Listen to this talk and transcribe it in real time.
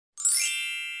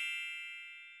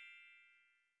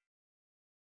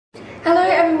Hello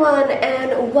everyone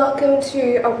and welcome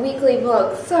to a weekly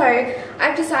vlog. So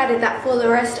I've decided that for the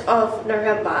rest of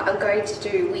November I'm going to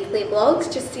do weekly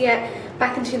vlogs just to get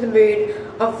back into the mood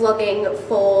of vlogging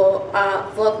for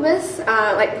Vlogmas,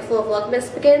 like before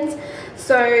Vlogmas begins.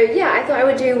 So yeah, I thought I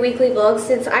would do weekly vlogs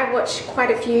since I watch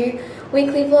quite a few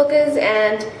weekly vloggers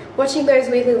and watching those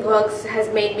weekly vlogs has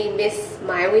made me miss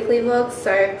my weekly vlogs,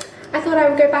 so I thought I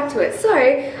would go back to it. So,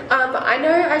 I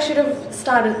know I should have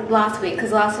started last week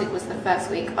because last week was the first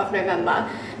week of November,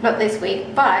 not this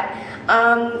week, but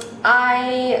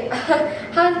I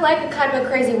had like a kind of a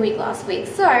crazy week last week.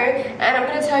 So, and I'm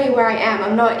going to tell you where I am.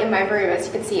 I'm not in my room, as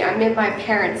you can see. I'm in my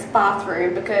parents'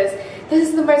 bathroom because this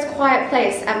is the most quiet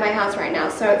place at my house right now.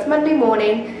 So it's Monday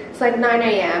morning, it's like 9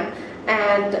 AM.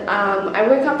 And I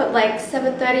woke up at like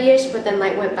 7:30ish, but then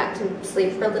like went back to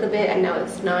sleep for a little bit, and now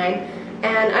it's 9.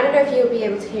 And I don't know if you'll be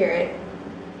able to hear it.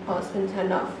 Oh, it's been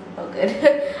turned off. Oh, good.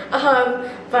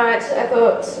 But I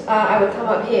thought I would come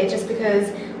up here just because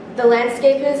the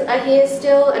landscapers are here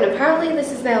still, and apparently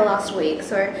this is their last week.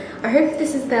 So I hope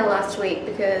this is their last week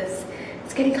because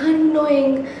it's getting kind of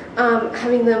annoying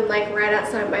having them like right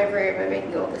outside my room and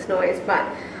making all this noise. But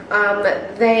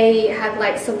they had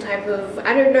like some type of,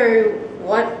 I don't know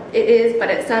what it is,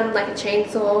 but it sounded like a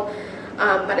chainsaw,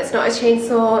 but it's not a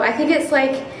chainsaw. I think it's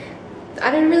like, I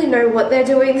don't really know what they're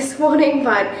doing this morning,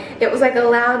 but it was like a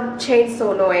loud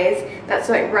chainsaw noise that's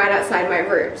like right outside my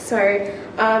room. So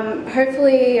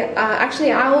hopefully,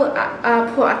 actually I'll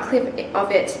put a clip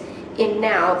of it in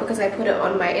now because I put it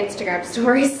on my Instagram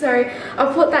story. So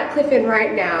I'll put that clip in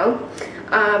right now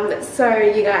so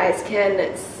you guys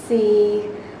can see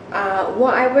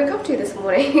what I woke up to this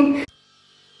morning.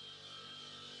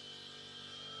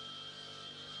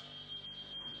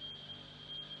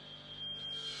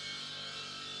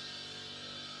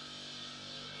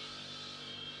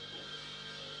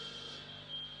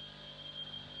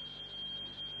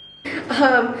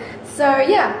 So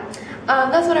yeah,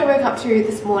 that's what I woke up to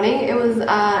this morning. It was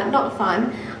not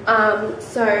fun.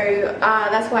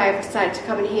 That's why I've decided to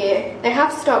come in here. They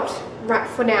have stopped right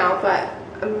for now, but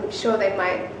I'm sure they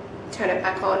might turn it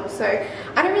back on. So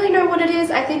I don't really know what it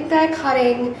is. I think they're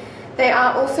cutting. They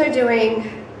are also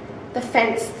doing the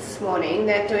fence this morning.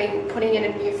 They're putting in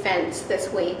a new fence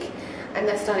this week, and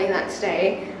they're starting that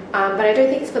today. But I don't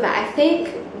think it's for that. I think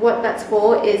what that's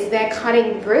for is they're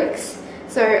cutting bricks.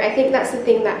 So I think that's the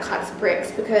thing that cuts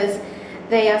bricks, because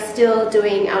they are still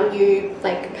doing our new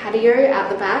like patio out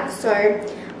the back. So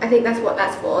I think that's what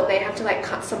that's for. They have to like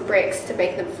cut some bricks to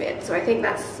make them fit. So I think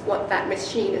that's what that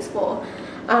machine is for.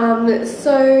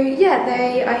 So yeah,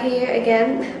 they are here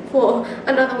again for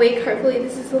another week. Hopefully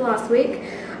this is the last week.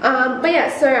 But yeah,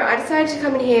 so I decided to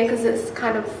come in here because it's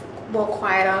kind of more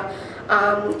quieter.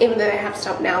 Even though they have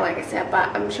stopped now, like I said, but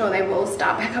I'm sure they will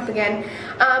start back up again.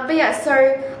 But yeah, so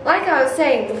like I was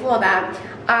saying before that,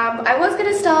 I was going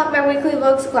to start my weekly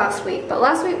vlogs last week, but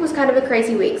last week was kind of a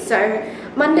crazy week. So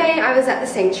Monday I was at the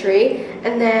Sanctuary,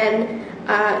 and then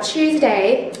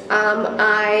Tuesday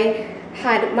I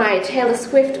had my Taylor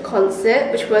Swift concert,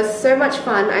 which was so much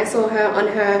fun. I saw her on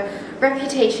her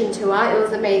Reputation tour. It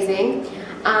was amazing.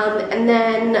 And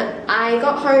then I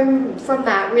got home from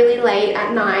that really late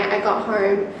at night. I got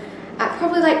home at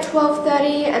probably like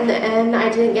 12:30, and then I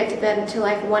didn't get to bed until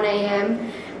like 1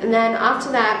 AM. And then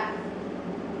after that,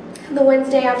 the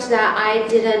Wednesday after that, I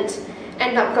didn't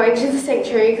end up going to the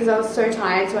Sanctuary because I was so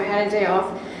tired, so I had a day off.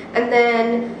 And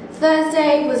then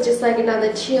Thursday was just like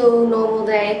another chill, normal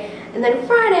day. And then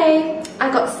Friday,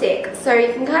 I got sick. So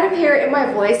you can kind of hear it in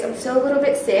my voice. I'm still a little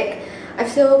bit sick. I've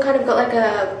still kind of got like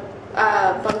a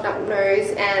bunged up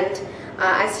nose, and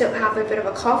I still have a bit of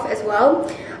a cough as well.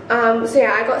 So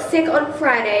yeah, I got sick on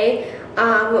Friday,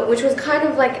 which was kind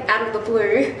of like out of the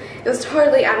blue. It was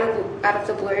totally out of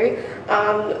the blue.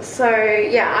 So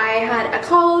yeah, I had a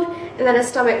cold and then a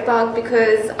stomach bug,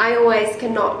 because I always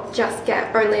cannot just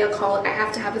get only a cold. I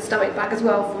have to have a stomach bug as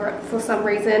well for some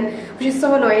reason, which is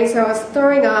so annoying. So I was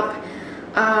throwing up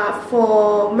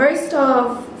for most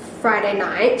of Friday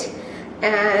night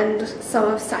and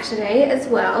some of Saturday as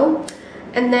well,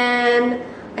 and then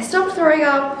I stopped throwing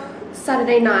up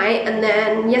Saturday night, and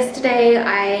then yesterday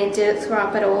I didn't throw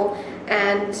up at all,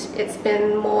 and it's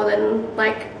been more than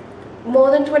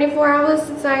 24 hours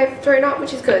since I've thrown up,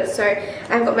 which is good. So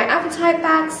I've got my appetite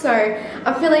back, so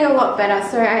I'm feeling a lot better.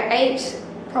 So I ate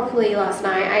properly last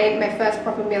night. I ate my first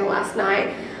proper meal last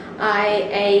night. I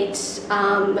ate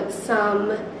some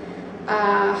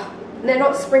they're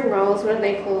not spring rolls, what are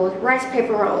they called? Rice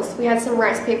paper rolls. We had some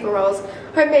rice paper rolls,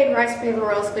 homemade rice paper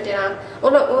rolls for dinner.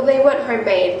 Well, they weren't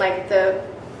homemade, like the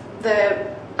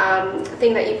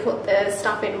thing that you put the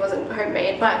stuff in wasn't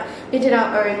homemade, but we did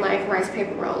our own like rice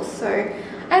paper rolls. So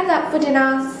I had that for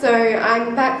dinner, so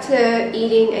I'm back to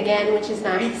eating again, which is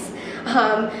nice.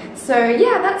 So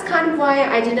yeah, that's kind of why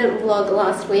I didn't vlog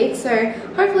last week, so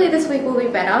hopefully this week will be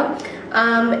better.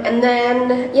 And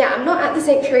then yeah, I'm not at the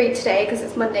sanctuary today because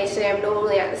it's Monday today. I'm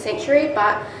normally at the sanctuary,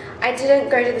 but I didn't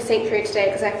go to the sanctuary today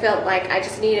because I felt like I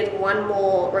just needed one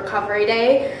more recovery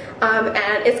day,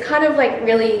 and it's kind of like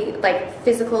really like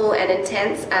physical and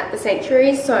intense at the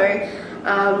sanctuary, so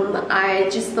I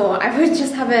just thought I would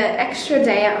just have an extra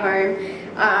day at home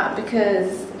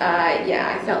because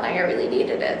yeah, I felt like I really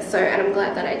needed it, so, and I'm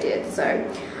glad that I did. So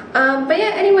but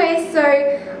yeah, anyway, so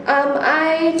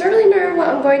I don't really know what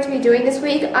I'm going to be doing this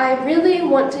week. I really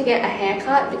want to get a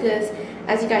haircut because,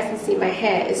 as you guys can see, my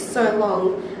hair is so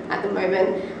long at the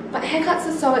moment, but haircuts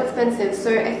are so expensive,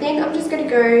 so I think I'm just going to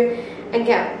go and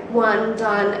get one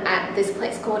done at this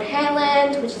place called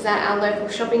Hairland, which is at our local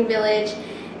shopping village.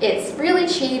 It's really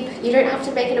cheap, you don't have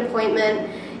to make an appointment.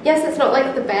 Yes, it's not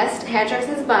like the best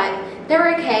hairdressers, but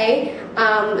they're okay.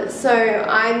 So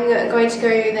I'm going to go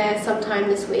there sometime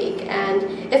this week, and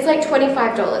it's like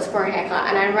 $25 for a haircut,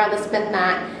 and I'd rather spend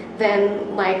that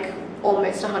than like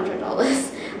almost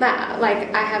 $100. That,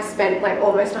 like, I have spent like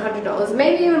almost $100,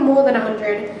 maybe even more than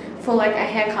 $100 for like a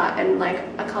haircut and like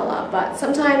a color, but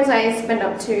sometimes I spend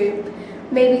up to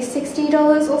maybe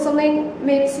 $60 or something,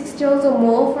 maybe $60 or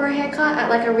more for a haircut at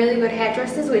like a really good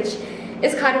hairdresser's, which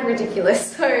is kind of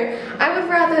ridiculous. So I would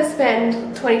rather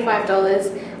spend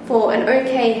 $25 for an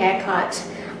okay haircut,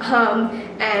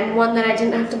 and one that I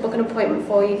didn't have to book an appointment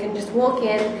for. You can just walk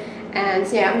in, and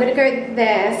so yeah, I'm gonna go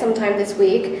there sometime this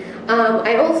week.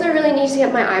 I also really need to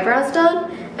get my eyebrows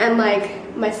done and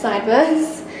like my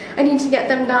sideburns. I need to get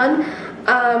them done.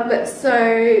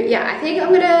 So yeah, I think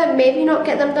I'm gonna maybe not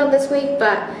get them done this week,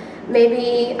 but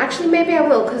maybe, actually maybe I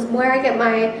will, because where I get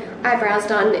my eyebrows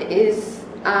done is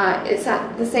it's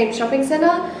at the same shopping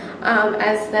center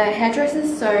as the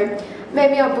hairdressers, so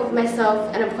maybe I'll book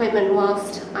myself an appointment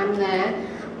whilst I'm there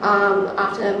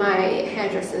after my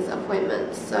hairdresser's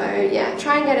appointment. So yeah,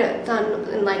 try and get it done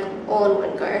in like all in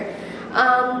one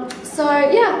go. So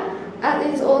yeah, that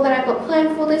is all that I've got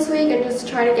planned for this week, and just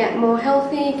try to get more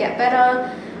healthy, get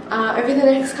better over the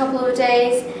next couple of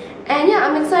days. And yeah,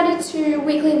 I'm excited to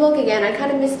weekly vlog again. I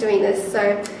kind of miss doing this,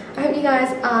 so I hope you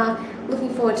guys are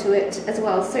looking forward to it as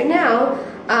well. So now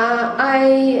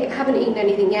I haven't eaten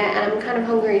anything yet, and I'm kind of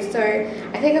hungry, so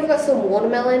I think I've got some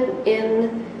watermelon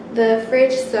in the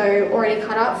fridge, so already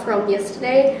cut up from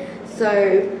yesterday, so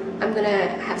I'm gonna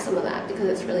have some of that because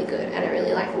it's really good and I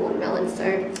really like the watermelon, so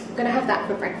I'm gonna have that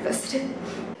for breakfast.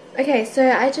 Okay, so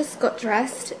I just got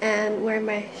dressed and wearing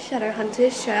my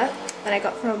Shadowhunters shirt that I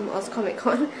got from Oz Comic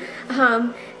Con,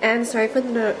 and sorry for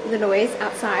the noise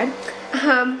outside,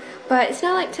 but it's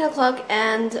now like 10 o'clock,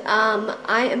 and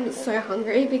I am so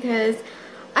hungry because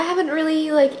I haven't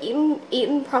really like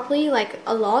eaten properly like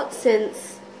a lot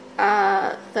since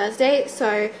Thursday.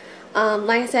 So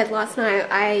like I said, last night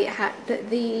I had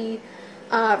the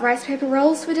rice paper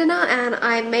rolls for dinner, and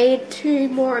I made 2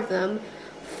 more of them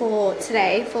for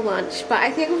today for lunch, but I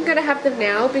think I'm gonna have them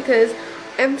now because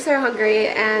I'm so hungry,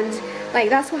 and like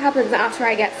that's what happens after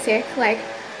I get sick. Like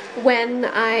when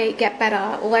I get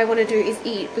better, all I want to do is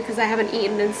eat because I haven't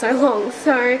eaten in so long.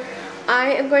 So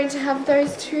I am going to have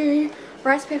those 2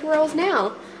 rice paper rolls now,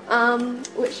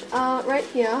 which are right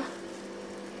here.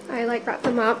 I like wrap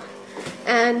them up,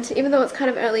 and even though it's kind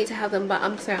of early to have them, but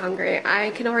I'm so hungry.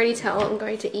 I can already tell I'm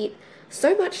going to eat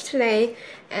so much today,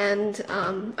 and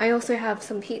I also have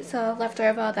some pizza left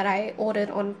over that I ordered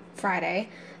on Friday,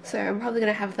 so I'm probably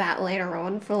going to have that later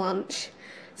on for lunch.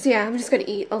 So yeah, I'm just going to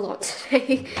eat a lot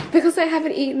today because I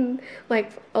haven't eaten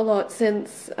like a lot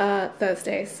since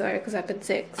Thursday, so because I've been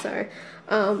sick. So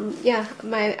yeah,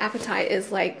 my appetite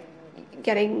is like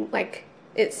getting like,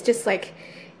 it's just like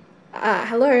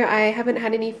hello, I haven't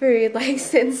had any food like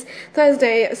since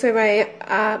Thursday, so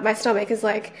my stomach is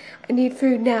like, I need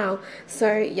food now.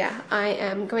 So yeah, I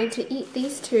am going to eat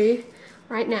these 2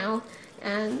 right now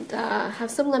and have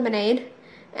some lemonade,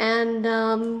 and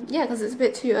yeah, because it's a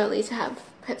bit too early to have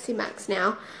Pepsi Max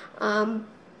now, so I'm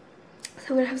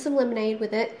gonna have some lemonade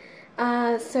with it.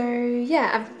 So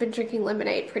yeah, I've been drinking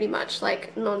lemonade pretty much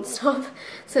like non-stop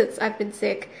since I've been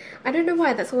sick. I don't know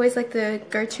why, that's always like the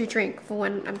go-to drink for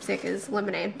when I'm sick is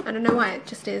lemonade. I don't know why, it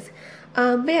just is.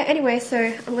 But yeah, anyway, so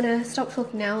I'm gonna stop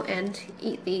talking now and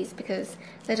eat these because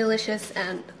they're delicious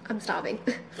and I'm starving.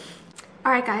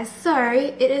 Alright guys, so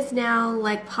it is now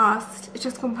like it's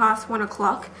just gone past 1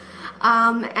 o'clock,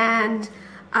 and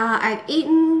I've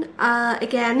eaten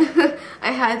again.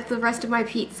 I had the rest of my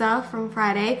pizza from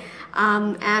Friday,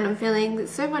 and I'm feeling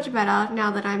so much better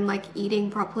now that I'm like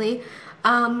eating properly.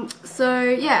 So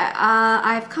yeah,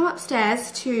 I've come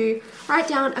upstairs to write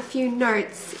down a few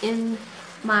notes in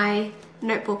my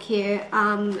notebook here,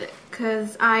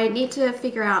 because I need to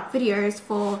figure out videos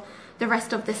for the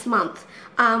rest of this month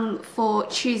for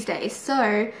Tuesday.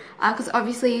 So because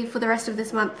obviously for the rest of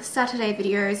this month the Saturday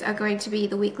videos are going to be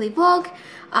the weekly vlog,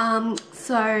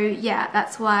 so yeah,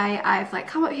 that's why I've like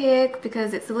come up here,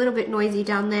 because it's a little bit noisy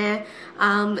down there.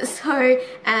 Also,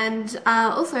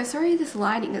 sorry, this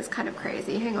lighting is kind of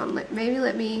crazy. Hang on, maybe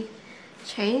let me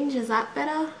change. Is that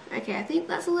better? Okay, I think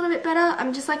that's a little bit better.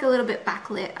 I'm just like a little bit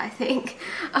backlit, I think,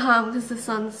 because the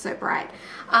sun's so bright.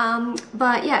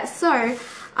 But yeah, so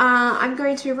I'm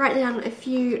going to write down a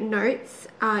few notes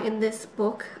in this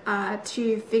book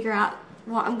to figure out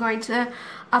what I'm going to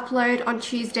upload on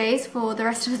Tuesdays for the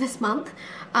rest of this month.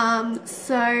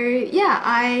 So yeah,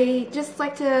 I just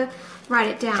like to write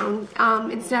it down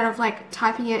instead of like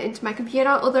typing it into my computer,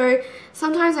 although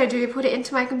sometimes I do put it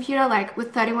into my computer, like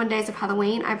with 31 Days of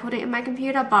Halloween I put it in my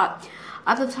computer, but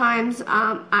other times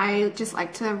I just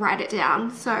like to write it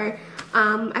down. So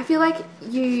I feel like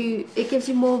it gives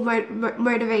you more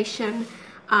motivation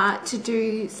to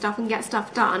do stuff and get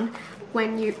stuff done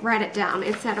when you write it down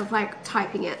instead of like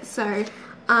typing it. So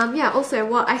yeah, also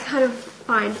what I kind of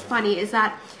find funny is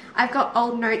that I've got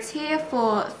old notes here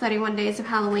for 31 Days of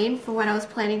Halloween, for when I was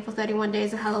planning for 31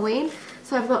 Days of Halloween.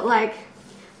 So I've got like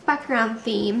background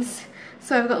themes.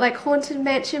 So I've got like haunted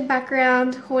mansion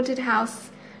background, haunted house,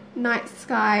 night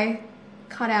sky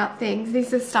cutout things.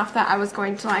 These are stuff that I was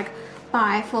going to like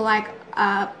buy for like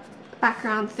a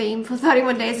background theme for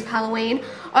 31 Days of Halloween.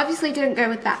 Obviously didn't go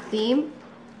with that theme.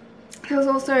 There was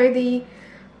also the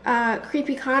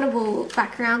creepy carnival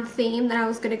background theme that I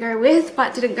was going to go with,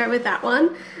 but didn't go with that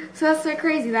one. So that's so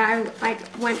crazy that I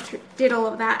like did all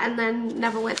of that and then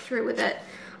never went through with it.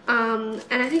 And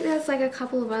I think there's like a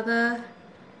couple of other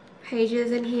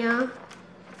pages in here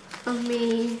of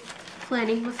me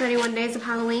planning for 31 Days of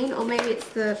Halloween, or maybe it's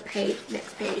the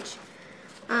next page.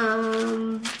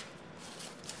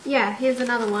 Yeah, here's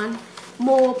another one.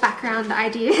 More background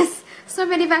ideas. So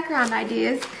many background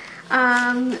ideas.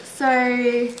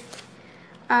 The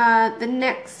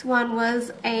next one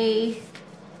was a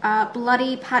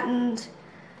bloody patterned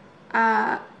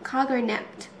cargo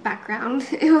net background.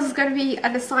 It was going to be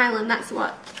an asylum, that's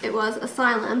what it was,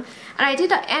 asylum. And I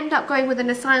did end up going with an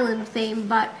asylum theme,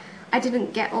 but I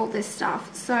didn't get all this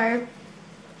stuff. So,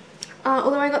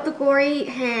 although I got the gory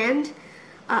hand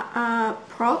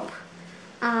prop,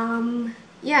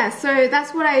 yeah, so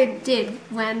that's what I did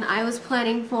when I was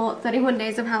planning for 31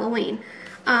 Days of Halloween.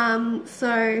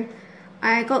 So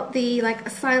I got the like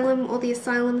asylum, all the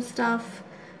asylum stuff,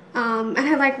 and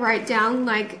I like write down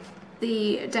like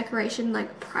the decoration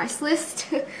like price list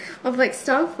of like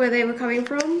stuff, where they were coming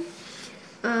from.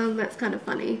 That's kind of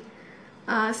funny.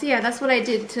 So yeah, that's what I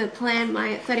did to plan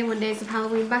my 31 Days of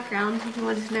Halloween background. If you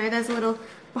wanted to know, there's a little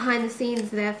behind the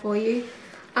scenes there for you.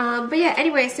 But yeah,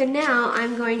 anyway, so now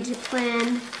I'm going to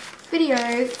plan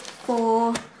videos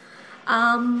for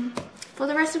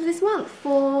the rest of this month,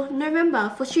 for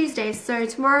November, for Tuesdays. So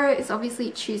tomorrow is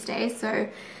obviously Tuesday, so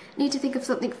need to think of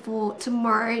something for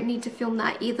tomorrow. Need to film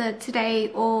that either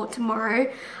today or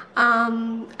tomorrow. I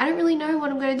don't really know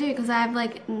what I'm going to do because I have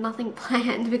like nothing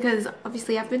planned, because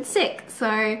obviously I've been sick, so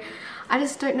I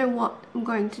just don't know what I'm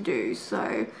going to do.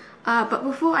 So but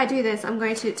before I do this, I'm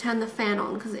going to turn the fan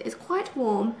on because it is quite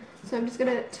warm. So I'm just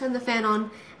going to turn the fan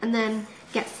on and then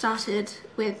get started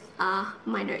with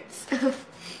my notes.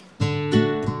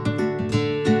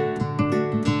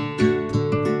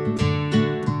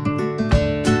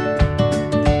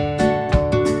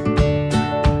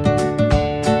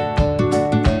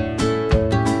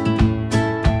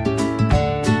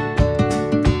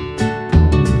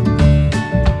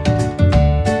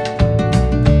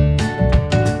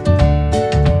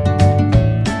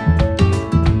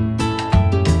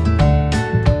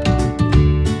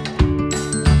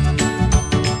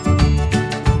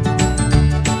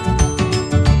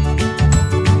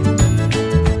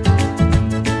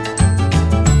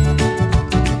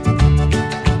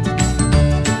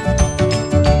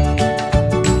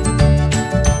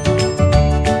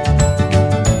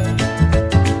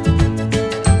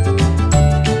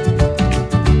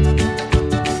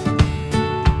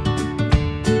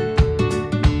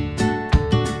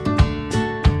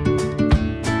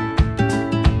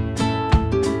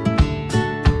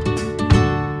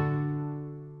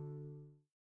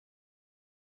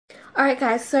 Alright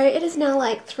guys, so it is now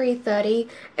like 3:30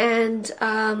 and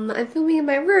I'm filming in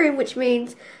my room, which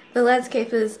means the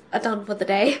landscapers are done for the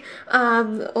day.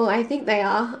 Or I think they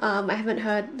are. I haven't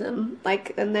heard them,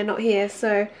 like, and they're not here,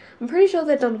 so I'm pretty sure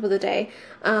they're done for the day.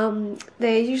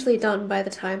 They're usually done by the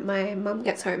time my mum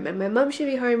gets home, and my mum should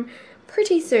be home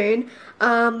pretty soon.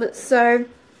 So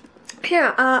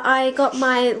yeah, I got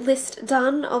my list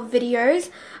done of videos,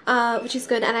 which is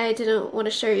good, and I didn't want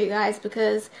to show you guys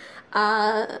because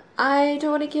I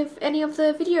don't want to give any of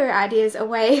the video ideas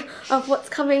away of what's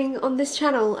coming on this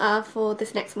channel for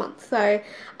this next month. So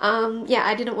yeah,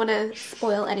 I didn't want to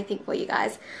spoil anything for you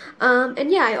guys. And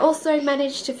yeah, I also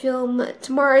managed to film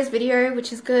tomorrow's video,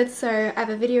 which is good. So I have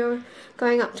a video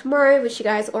going up tomorrow, which you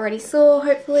guys already saw,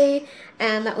 hopefully,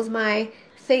 and that was my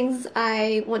things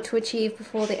I want to achieve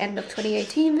before the end of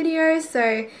 2018 videos.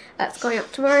 So that's going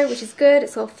up tomorrow, which is good.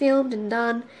 It's all filmed and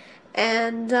done.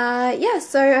 And yeah,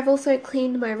 so I've also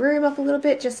cleaned my room up a little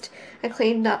bit. I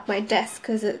cleaned up my desk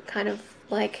because it kind of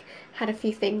like had a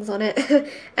few things on it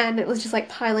and it was just like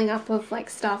piling up of like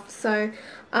stuff. So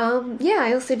yeah,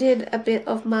 I also did a bit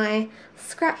of my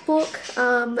scrapbook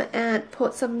and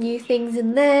put some new things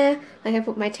in there. Like I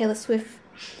put my Taylor Swift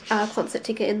concert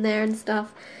ticket in there and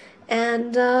stuff.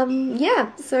 And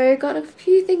yeah, so got a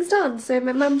few things done. So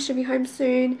my mum should be home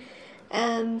soon,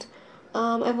 and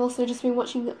I've also just been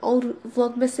watching old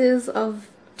vlogmases of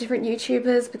different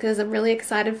YouTubers because I'm really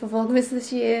excited for Vlogmas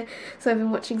this year. So I've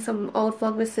been watching some old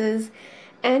vlogmases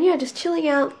and yeah, just chilling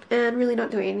out and really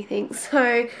not doing anything.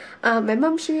 So my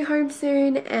mum should be home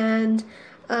soon, and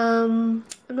I'm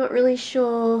not really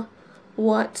sure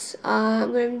what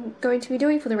I'm going to be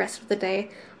doing for the rest of the day.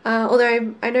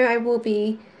 Although I know I will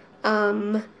be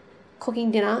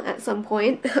cooking dinner at some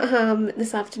point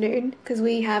this afternoon because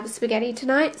we have spaghetti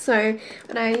tonight, so,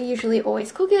 and I usually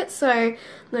always cook it, so I'm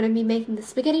going to be making the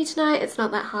spaghetti tonight. It's not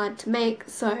that hard to make,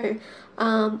 so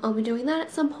I'll be doing that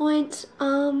at some point.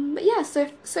 But yeah, so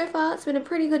far it's been a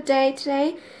pretty good day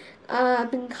today. I've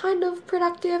been kind of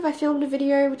productive. I filmed a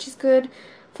video, which is good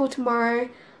for tomorrow,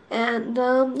 and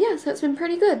yeah, so it's been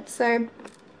pretty good. So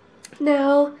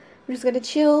now I'm just going to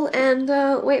chill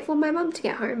and wait for my mum to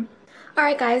get home.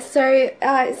 Alright guys, so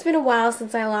it's been a while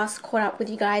since I last caught up with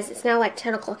you guys. It's now like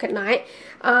 10 o'clock at night,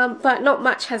 but not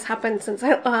much has happened since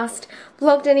I last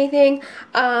vlogged anything.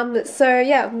 So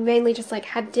yeah, mainly just like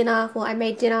had dinner. Well, I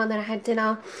made dinner and then I had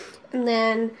dinner, and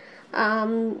then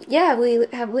yeah, we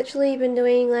have literally been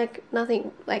doing like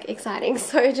nothing like exciting,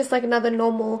 so just like another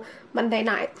normal Monday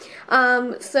night.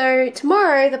 So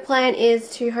tomorrow the plan is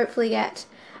to hopefully get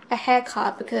a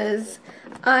haircut because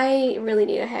I really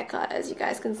need a haircut, as you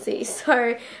guys can see.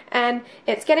 So, and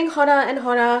it's getting hotter and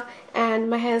hotter and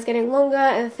my hair is getting longer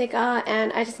and thicker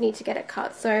and I just need to get it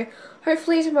cut. So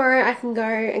hopefully tomorrow I can go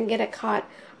and get it cut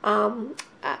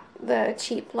at the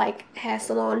cheap like hair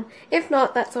salon. If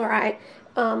not, that's alright.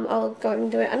 I'll go and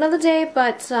do it another day,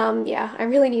 but yeah, I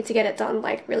really need to get it done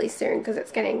like really soon because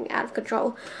it's getting out of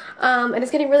control, and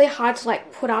it's getting really hard to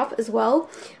like put up as well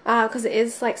because it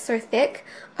is like so thick.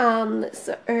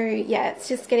 So yeah, it's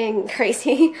just getting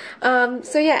crazy.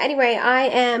 So yeah, anyway, I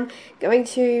am going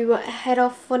to head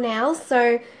off for now.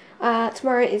 So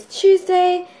tomorrow is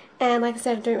Tuesday, and like I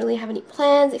said, I don't really have any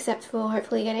plans except for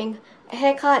hopefully getting a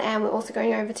haircut, and we're also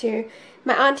going over to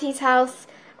my auntie's house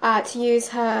to use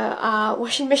her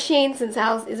washing machine since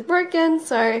ours is broken.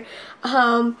 So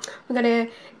we're gonna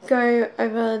go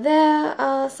over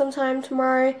there sometime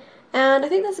tomorrow, and I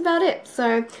think that's about it.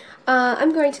 So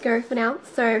I'm going to go for now.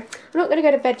 So I'm not going to go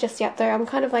to bed just yet though. I'm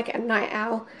kind of like a night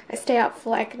owl. I stay up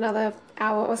for like another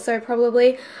hour or so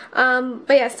probably. But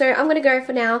yeah, so I'm going to go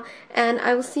for now, and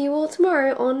I will see you all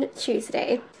tomorrow on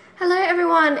Tuesday. Hello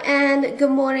everyone, and good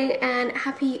morning and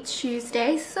happy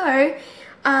Tuesday. So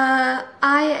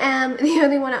I am the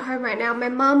only one at home right now. My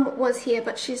mum was here,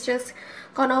 but she's just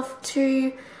gone off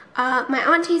to my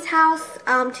auntie's house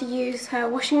to use her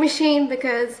washing machine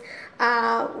because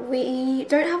we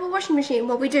don't have a washing machine.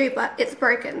 Well, we do, but it's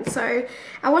broken. So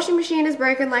our washing machine is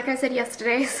broken, like I said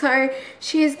yesterday. So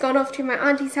she's gone off to my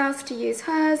auntie's house to use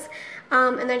hers,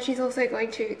 and then she's also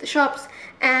going to the shops.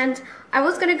 And I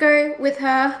was going to go with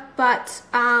her, but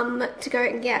to go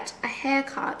and get a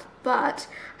haircut. But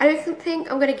I don't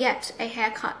think I'm going to get a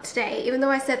haircut today, even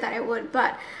though I said that I would.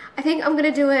 But I think I'm going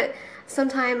to do it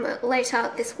sometime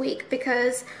later this week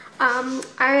because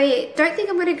I don't think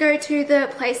I'm going to go to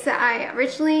the place that I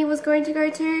originally was going to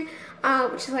go to,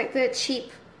 which is like the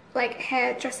cheap like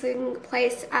hairdressing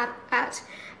place at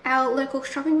our local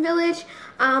shopping village.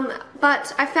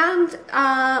 But I found,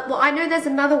 well, I know there's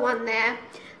another one there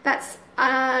that's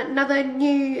another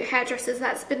new hairdressers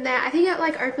that's been there. I think it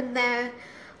like opened there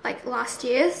like last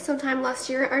year, sometime last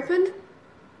year it opened.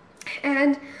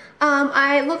 And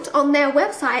I looked on their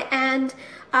website, and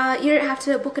you don't have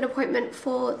to book an appointment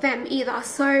for them either.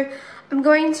 So I'm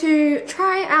going to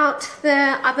try out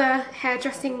the other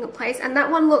hairdressing place, and that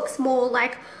one looks more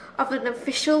like of an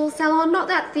official salon. Not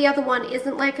that the other one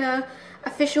isn't like a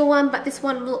official one, but this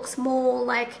one looks more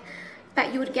like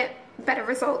that you would get better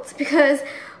results, because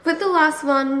with the last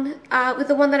one, with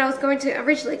the one that I was going to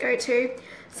originally go to,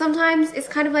 sometimes it's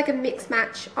kind of like a mix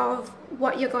match of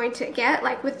what you're going to get,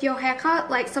 like with your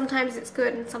haircut. Like sometimes it's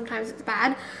good and sometimes it's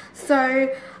bad.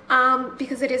 So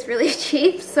because it is really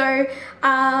cheap. So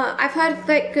I've heard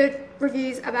like good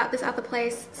reviews about this other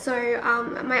place. So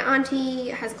my auntie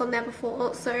has gone there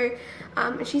before, so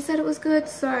and she said it was good.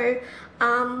 So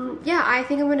yeah, I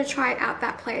think I'm going to try out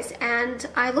that place. And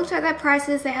I looked at their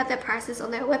prices. They had their prices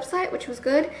on their website, which was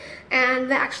good, and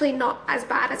they're actually not as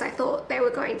bad as I thought they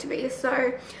were going to be. So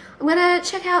I'm going to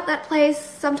check out that place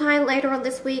sometime later on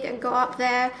this week and go up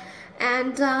there.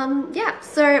 And yeah,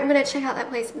 so I'm going to check out that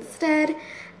place instead.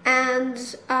 And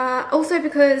also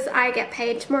because I get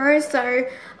paid tomorrow, so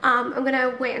I'm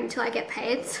gonna wait until I get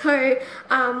paid. So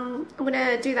I'm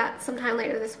gonna do that sometime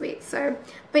later this week. So,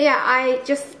 but yeah, I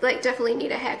just like definitely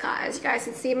need a haircut. As you guys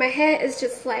can see, my hair is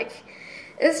just like,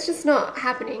 it's just not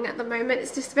happening at the moment.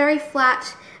 It's just very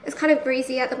flat. It's kind of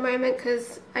greasy at the moment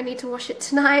because I need to wash it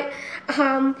tonight.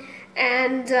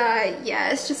 And yeah,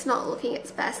 it's just not looking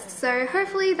its best. So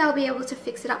hopefully they'll be able to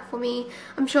fix it up for me.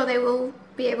 I'm sure they will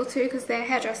be able to because they're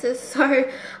hairdressers. So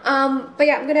but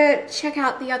yeah, I'm gonna check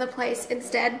out the other place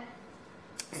instead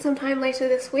sometime later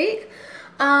this week.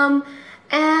 And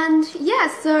yeah,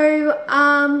 so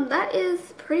that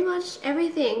is pretty much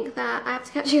everything that I have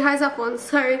to catch you guys up on.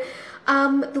 So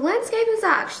the landscapers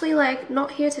are actually like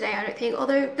not here today, I don't think,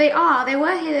 although they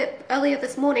were here earlier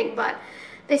this morning, but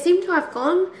they seem to have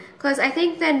gone, because I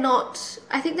think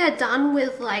they're done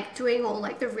with like doing all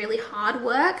like the really hard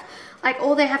work. Like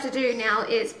all they have to do now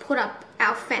is put up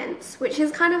our fence, which is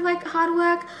kind of like hard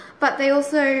work, but they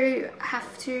also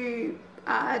have to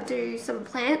do some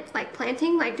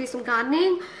planting, like do some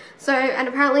gardening. So, and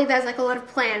apparently there's like a lot of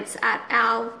plants at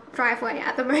our driveway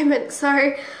at the moment.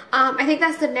 So I think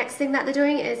that's the next thing that they're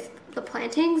doing is the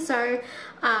planting, so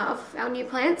of our new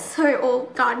plants, so, or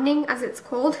gardening as it's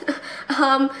called.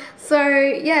 So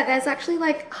yeah, there's actually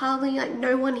like hardly like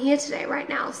no one here today right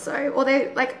now. So, or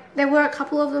there were a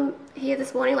couple of them here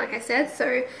this morning, like I said.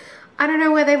 So I don't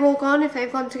know where they've all gone, if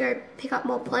they've gone to go pick up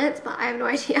more plants, but I have no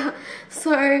idea.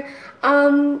 So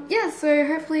yeah, so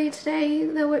hopefully today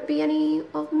there won't be any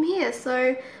of them here,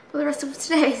 so for the rest of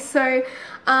today. So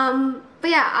but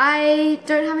yeah, I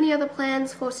don't have any other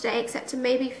plans for today except to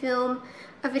maybe film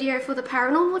a video for the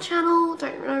paranormal channel.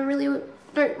 Don't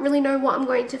really know what I'm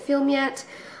going to film yet.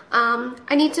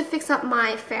 I need to fix up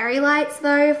my fairy lights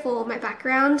though for my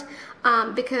background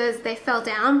because they fell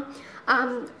down.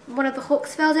 One of the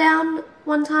hooks fell down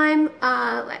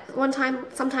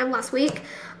sometime last week.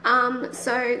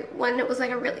 So when it was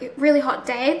like a really hot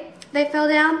day, they fell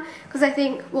down, because I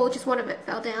think, well, just one of it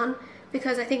fell down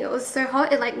because I think it was so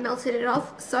hot it like melted it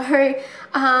off. So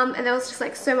and there was just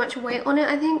like so much weight on it,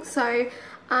 I think. So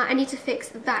I need to fix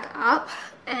that up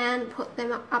and put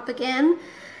them up again.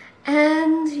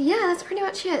 And yeah, that's pretty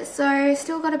much it. So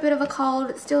still got a bit of a cold.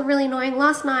 It's still really annoying.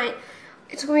 Last night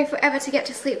it took me forever to get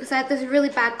to sleep because I had this really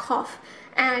bad cough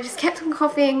and I just kept on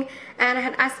coughing, and I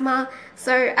had asthma.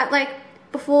 So at like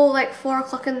before like 4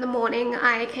 o'clock in the morning,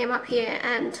 I came up here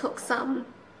and took some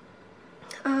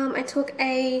I took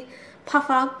a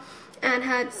puffer and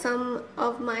had some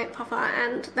of my puffer,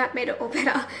 and that made it all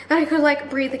better. Then I could like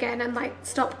breathe again and like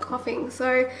stop coughing.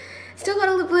 So still got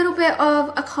a little bit of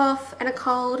a cough and a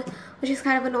cold, which is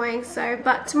kind of annoying. So,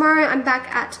 but tomorrow I'm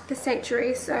back at the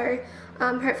sanctuary, so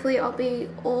hopefully I'll be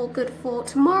all good for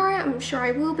tomorrow. I'm sure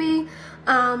I will be.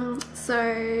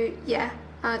 So yeah,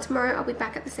 tomorrow I'll be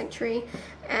back at the sanctuary,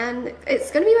 and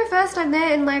it's gonna be my first time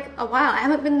there in like a while. I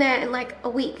haven't been there in like a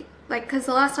week, like, because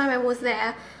the last time I was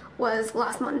there was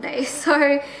last Monday.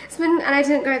 So it's been, and I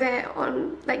didn't go there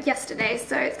on like yesterday,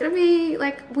 so it's gonna be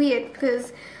like weird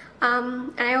because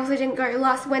and I also didn't go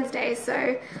last Wednesday.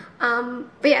 So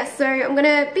but yeah, so I'm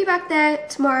gonna be back there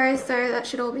tomorrow, so that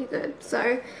should all be good.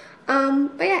 So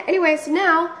but yeah, anyway, so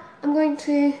now I'm going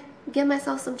to get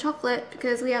myself some chocolate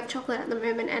because we have chocolate at the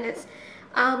moment, and it's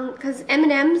because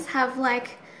M&M's have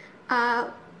like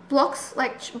blocks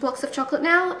of chocolate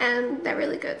now, and they're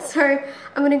really good. So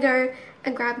I'm gonna go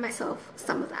and grab myself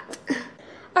some of that.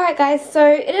 Alright guys, so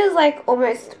it is like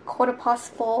almost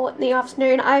 4:15 in the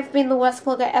afternoon. I've been the worst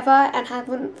vlogger ever and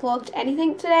haven't vlogged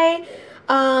anything today.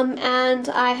 and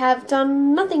I have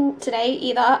done nothing today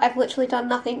either. I've literally done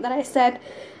nothing that I said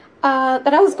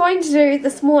that I was going to do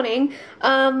this morning.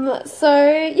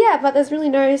 So yeah, but there's really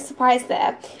no surprise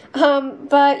there.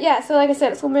 But yeah, so like I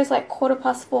said, it's almost like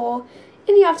 4:15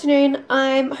 in the afternoon.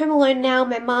 I'm home alone now.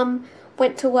 My mum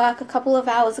went to work a couple of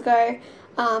hours ago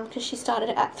because she started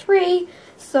at 3.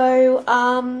 So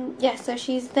yeah, so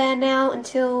she's there now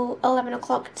until 11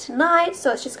 o'clock tonight.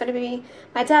 So it's just going to be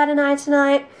my dad and I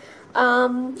tonight.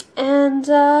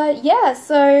 Yeah,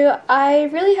 so I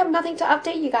really have nothing to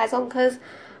update you guys on because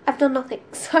I've done nothing.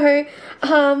 So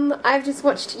I've just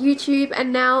watched YouTube,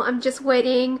 and now I'm just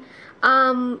waiting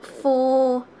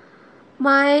for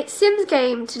my Sims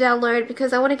game to download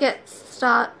because I want to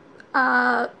start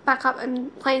back up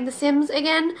and playing The Sims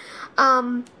again,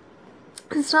 and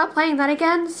start playing that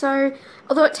again. So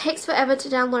although it takes forever to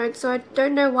download, so I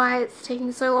don't know why it's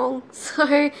taking so long.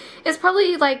 So it's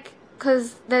probably like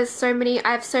because I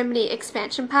have so many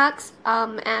expansion packs,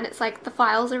 and it's like the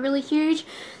files are really huge,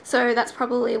 so that's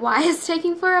probably why it's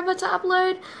taking forever to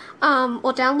upload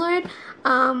or download.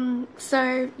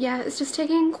 So yeah, it's just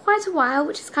taking quite a while,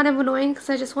 which is kind of annoying because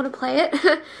I just want to play it.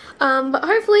 But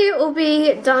hopefully it will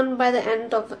be done by the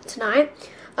end of tonight.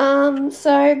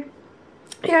 So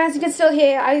yeah, as you can still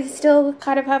hear, I still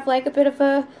kind of have like a bit of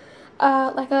a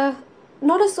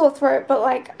not a sore throat, but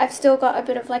like I've still got a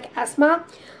bit of like asthma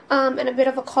and a bit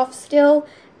of a cough still,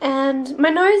 and my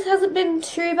nose hasn't been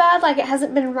too bad, like it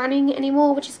hasn't been running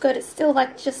anymore, which is good. It's still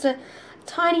like just a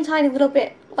tiny little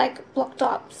bit like blocked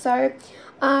up, so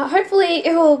hopefully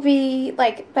it will be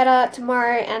like better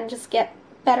tomorrow and just get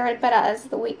better and better as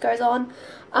the week goes on.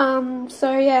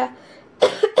 So yeah,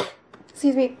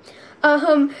 excuse me.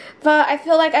 But I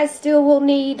feel like I still will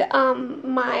need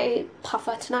my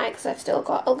puffer tonight because I've still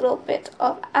got a little bit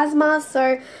of asthma, so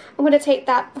I'm going to take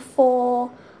that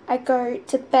before I go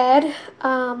to bed,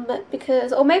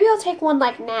 because, or maybe I'll take one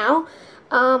like now,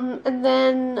 and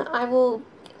then I will,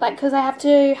 like, because I have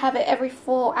to have it every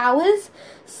 4 hours,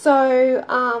 so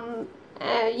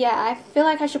yeah, I feel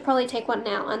like I should probably take one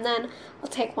now, and then I'll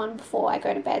take one before I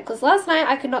go to bed, because last night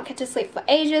I could not get to sleep for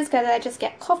ages because I just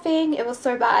get coughing. It was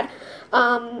so bad.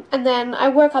 And then I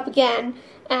woke up again,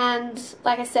 and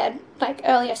like I said, like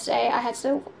earlier today, I had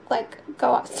to like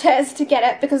go upstairs to get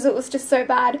it because it was just so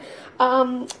bad.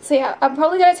 So yeah, I'm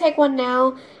probably going to take one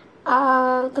now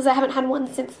because I haven't had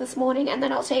one since this morning, and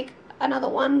then I'll take another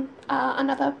one,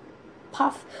 another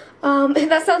puff.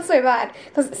 That sounds so bad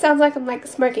because it sounds like I'm like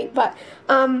smoking, but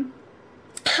I'm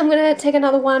gonna take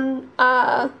another one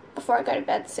before I go to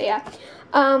bed, so yeah.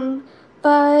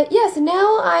 But yeah, so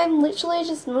now I'm literally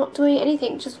just not doing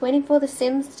anything, just waiting for The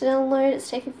Sims to download. It's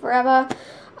taking forever.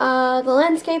 The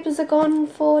landscapers are gone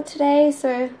for today,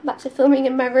 so back to filming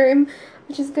in my room,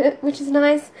 which is good, which is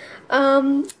nice.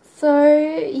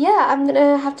 So yeah, I'm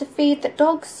gonna have to feed the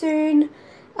dogs soon.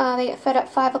 They get fed at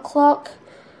 5 o'clock.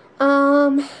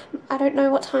 I don't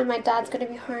know what time my dad's going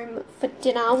to be home for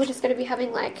dinner. We're just going to be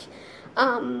having like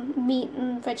meat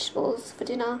and vegetables for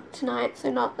dinner tonight,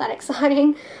 so not that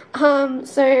exciting.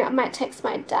 So I might text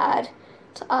my dad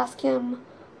to ask him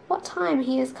what time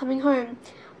he is coming home.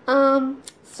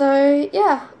 So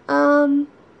yeah, yeah,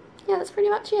 that's pretty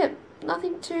much it.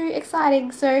 Nothing too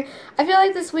exciting. So I feel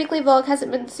like this weekly vlog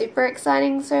hasn't been super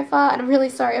exciting so far, and I'm really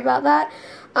sorry about that.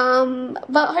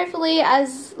 But hopefully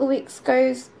as the weeks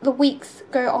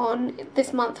go on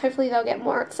this month, hopefully they'll get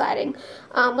more exciting,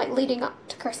 like leading up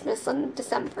to Christmas and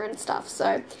December and stuff.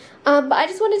 So, but I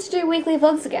just wanted to do weekly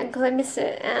vlogs again because I missed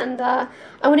it, and I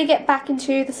want to get back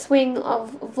into the swing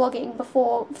of vlogging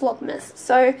before Vlogmas.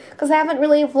 So, because I haven't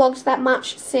really vlogged that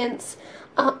much since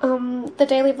the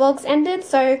daily vlogs ended.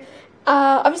 So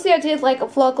obviously I did like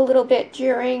vlog a little bit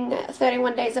during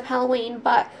 31 Days of Halloween,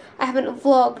 but I haven't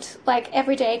vlogged like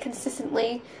every day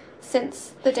consistently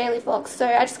since the daily vlogs, so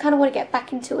I just kind of want to get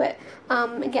back into it,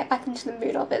 and get back into the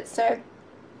mood of it. So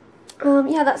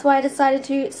yeah, that's why I decided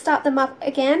to start them up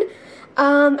again,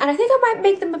 and I think I might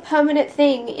make them a permanent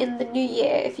thing in the new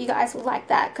year if you guys would like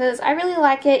that, because I really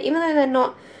like it, even though they're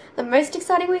not the most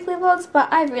exciting weekly vlogs,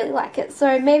 but I really like it.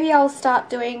 So maybe I'll start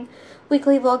doing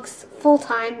weekly vlogs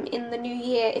full-time in the new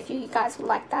year if you guys would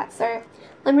like that, so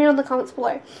let me know in the comments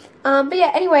below. But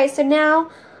yeah, anyway, so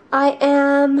now I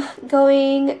am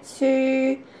going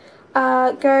to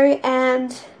go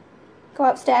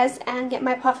upstairs and get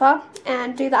my puffer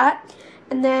and do that,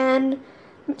 and then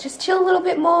just chill a little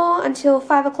bit more until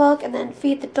 5 o'clock, and then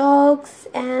feed the dogs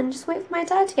and just wait for my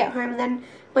dad to get home. And then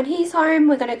when he's home,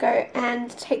 we're going to go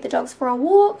and take the dogs for a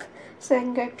walk, so they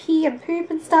can go pee and poop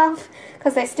and stuff,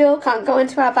 because they still can't go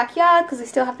into our backyard because we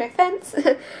still have no fence.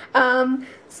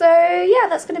 So yeah,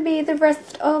 that's going to be the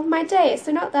rest of my day.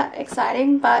 So not that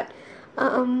exciting, but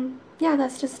yeah,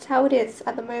 that's just how it is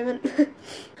at the moment.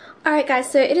 Alright guys,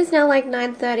 so it is now like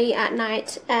 9:30 at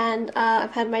night, and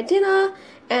I've had my dinner,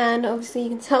 and obviously you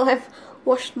can tell I've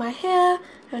washed my hair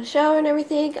and shower and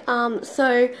everything.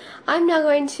 So I'm now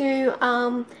going to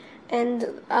end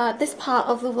this part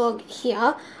of the vlog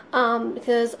here,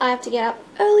 because I have to get up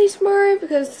early tomorrow,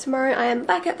 because tomorrow I am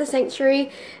back at the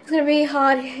sanctuary. It's going to be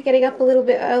hard getting up a little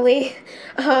bit early,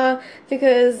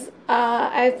 because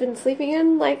I've been sleeping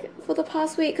in like for the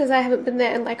past week, because I haven't been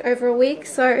there in like over a week.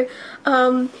 So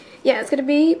yeah, it's going to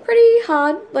be pretty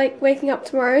hard like waking up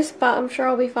tomorrow, but I'm sure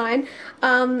I'll be fine.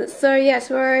 So yeah,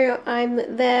 tomorrow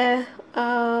I'm there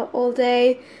all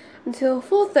day until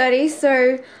 4:30,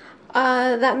 so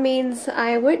that means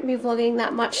I won't be vlogging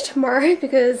that much tomorrow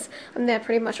because I'm there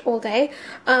pretty much all day.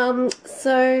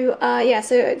 So yeah,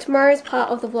 so tomorrow's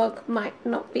part of the vlog might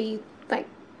not be like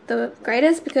the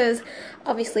greatest, because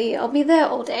obviously I'll be there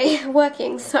all day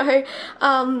working. So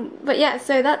but yeah,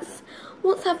 so that's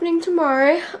what's happening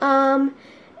tomorrow.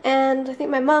 And I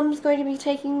think my mum's going to be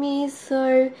taking me,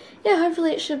 so yeah,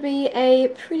 hopefully it should be a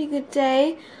pretty good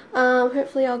day.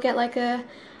 Hopefully I'll get like a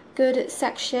good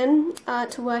section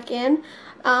to work in.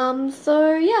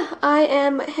 So yeah, I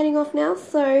am heading off now,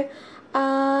 so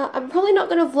I'm probably not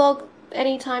going to vlog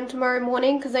anytime tomorrow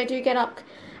morning, because I get up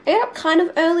kind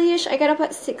of early-ish. I get up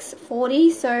at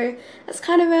 6:40, so that's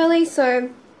kind of early. So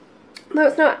no,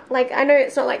 it's not like, I know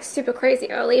it's not like super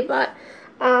crazy early, but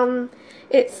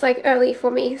it's like early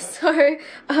for me. So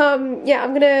yeah,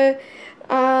 I'm gonna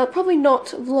probably not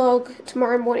vlog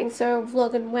tomorrow morning, so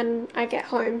vlog when I get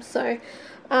home. So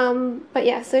but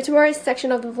yeah, so tomorrow's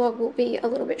section of the vlog will be a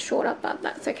little bit shorter, but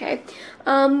that's okay.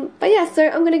 But yeah, so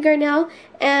I'm gonna go now,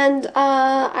 and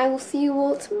I will see you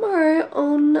all tomorrow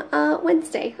on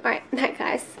Wednesday. Alright, night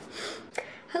guys.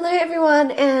 Hello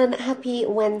everyone, and happy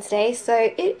Wednesday.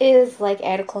 So it is like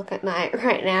 8 o'clock at night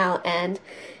right now, and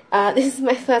this is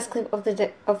my first clip of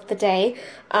the day,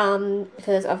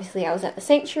 because obviously I was at the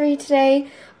sanctuary today.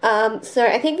 So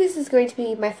I think this is going to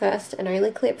be my first and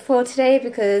only clip for today,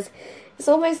 because it's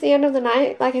almost the end of the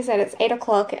night. Like I said, it's 8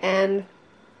 o'clock, and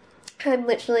I'm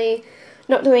literally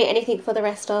not doing anything for the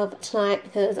rest of tonight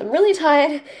because I'm really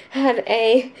tired. I had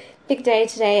a big day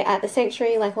today at the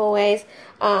sanctuary, like always.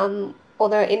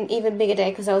 Although an even bigger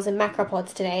day because I was in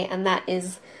macropods today, and that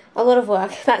is a lot of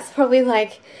work. That's probably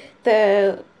like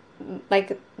the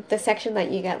section that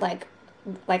you get like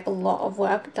a lot of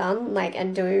work done, like,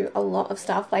 and do a lot of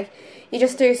stuff. Like, you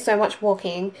just do so much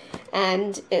walking,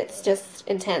 and it's just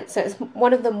intense. So it's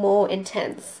one of the more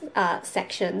intense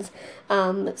sections.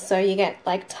 So you get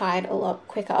like tired a lot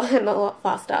quicker and a lot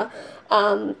faster.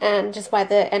 And just by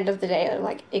the end of the day, I'm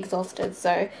like exhausted.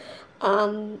 So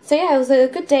yeah, it was a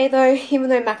good day though, even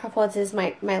though macropods is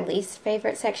my least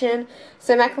favorite section.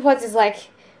 So macropods is like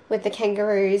with the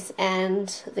kangaroos and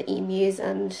the emus,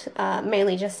 and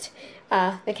mainly just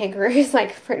the kangaroos.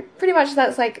 Like pretty much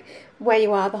that's like where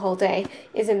you are the whole day,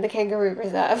 is in the kangaroo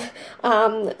reserve.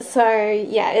 So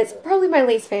yeah, it's probably my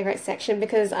least favorite section,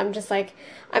 because I'm just like,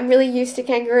 I'm really used to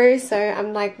kangaroos, so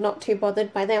I'm like not too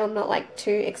bothered by them. I'm not like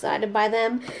too excited by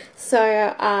them. So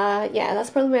yeah, that's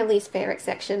probably my least favorite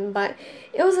section, but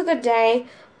it was a good day.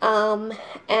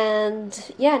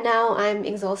 And yeah, now I'm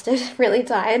exhausted, really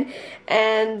tired,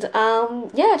 and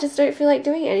yeah, I just don't feel like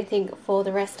doing anything for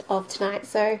the rest of tonight.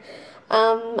 So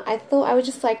I thought I would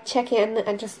just like check in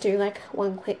and just do like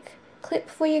one quick clip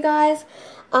for you guys.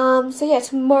 So yeah,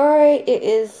 tomorrow, it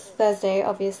is Thursday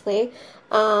obviously.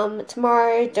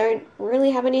 Tomorrow don't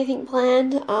really have anything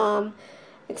planned,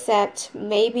 except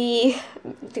maybe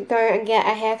to go and get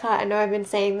a haircut. I know I've been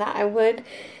saying that I would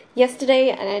yesterday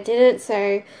and I didn't,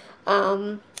 so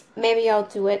maybe I'll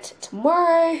do it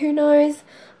tomorrow, who knows.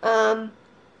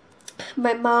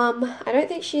 My mum, I don't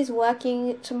think she's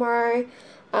working tomorrow,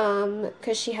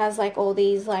 because she has like all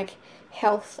these like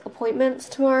health appointments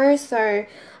tomorrow, so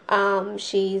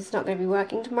she's not going to be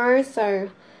working tomorrow. So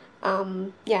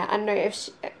yeah, I don't know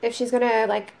if she's gonna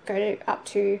like go up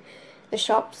to the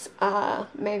shops.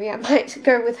 Maybe I might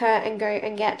go with her and go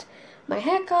and get my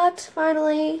haircut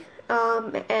finally.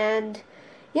 And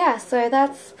yeah, so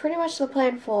that's pretty much the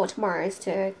plan for tomorrow, is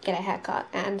to get a haircut.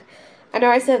 And I know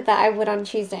I said that I would on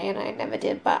Tuesday and I never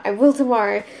did, but I will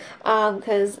tomorrow,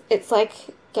 because it's like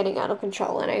getting out of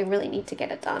control and I really need to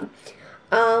get it done.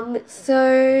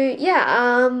 So yeah,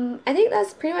 I think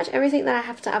that's pretty much everything that I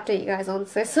have to update you guys on.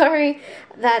 So sorry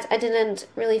that I didn't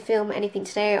really film anything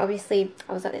today. Obviously,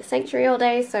 I was at the sanctuary all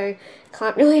day, so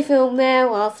can't really film there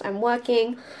whilst I'm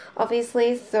working,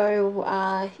 obviously.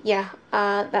 So yeah,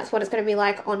 that's what it's going to be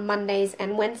like on Mondays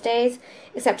and Wednesdays,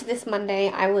 except this Monday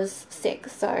I was sick,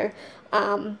 so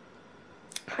I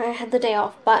had the day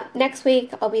off. But next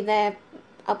week I'll be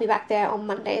back there on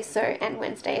Monday, so, and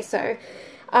Wednesday, so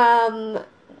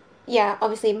yeah,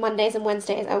 obviously Mondays and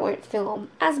Wednesdays I won't film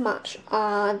as much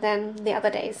than the other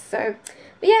days. So,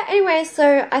 but yeah, anyway,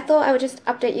 so I thought I would just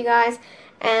update you guys,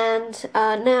 and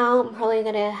now I'm probably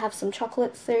gonna have some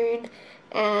chocolate soon,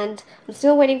 and I'm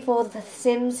still waiting for The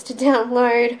Sims to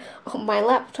download on my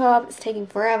laptop. It's taking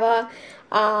forever.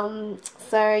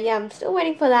 So yeah, I'm still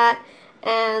waiting for that,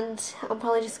 and I'm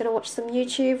probably just gonna watch some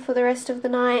YouTube for the rest of the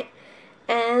night.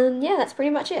 And yeah, that's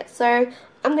pretty much it. So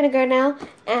I'm gonna go now,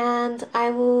 and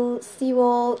I will see you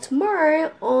all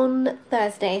tomorrow on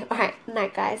Thursday. Alright,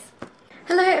 night guys.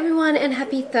 Hello everyone and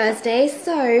happy Thursday.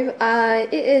 So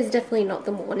it is definitely not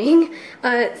the morning.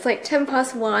 It's like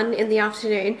 1:10 in the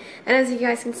afternoon, and as you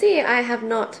guys can see, I have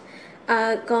not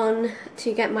gone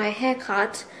to get my hair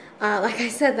cut like I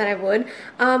said that I would.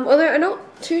 Although I'm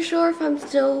not too sure if I'm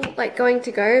still like going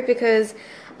to go, because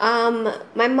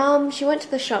my mum, she went to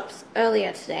the shops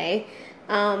earlier today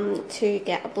to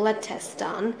get a blood test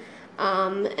done,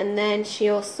 and then she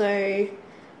also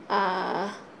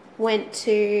went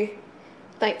to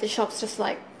like the shops just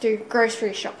like do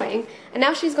grocery shopping, and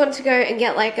now she's gone to go and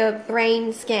get like a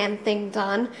brain scan thing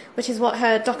done, which is what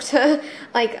her doctor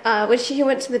like when she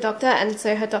went to the doctor, and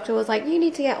so her doctor was like, you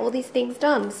need to get all these things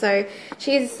done. So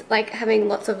she's like having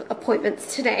lots of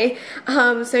appointments today,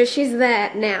 so she's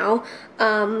there now.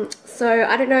 So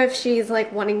I don't know if she's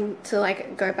like wanting to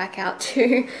like go back out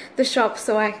to the shop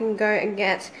so I can go and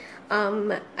get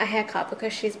a haircut,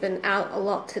 because she's been out a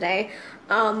lot today,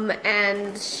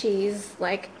 and she's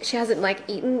like, she hasn't like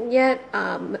eaten yet,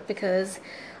 because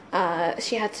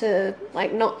she had to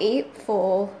like not eat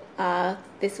for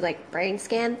this like brain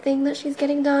scan thing that she's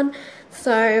getting done.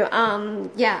 So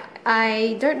yeah,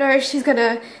 I don't know if she's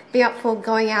gonna be up for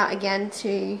going out again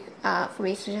to for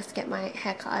me to just get my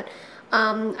haircut.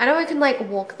 I know I can like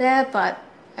walk there, but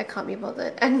I can't be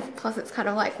bothered, and plus it's kind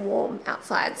of like warm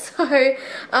outside, so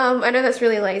I know that's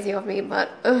really lazy of me, but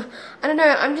I don't know,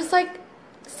 I'm just like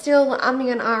still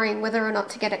umming and ahhing whether or not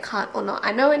to get it cut or not.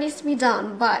 I know it needs to be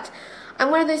done, but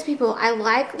I'm one of those people, I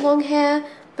like long hair,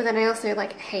 but then I also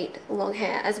like hate long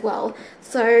hair as well.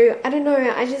 So I don't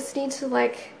know, I just need to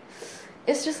like,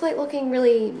 it's just like looking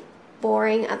really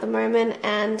boring at the moment,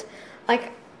 and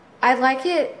like I'd like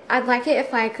it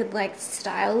if I could like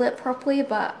style it properly,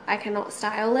 but I cannot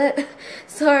style it.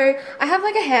 So I have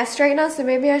like a hair straightener, so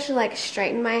maybe I should like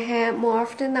straighten my hair more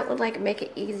often. That would like make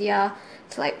it easier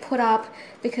to like put up,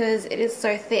 because it is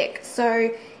so thick. So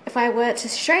if I were to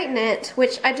straighten it,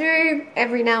 which I do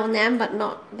every now and then but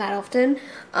not that often,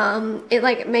 it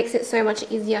like makes it so much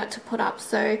easier to put up.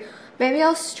 So maybe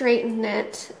I'll straighten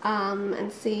it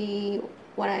and see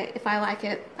if I like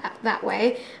it that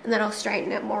way, and then I'll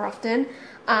straighten it more often.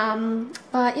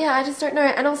 But yeah, I just don't know.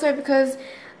 And also because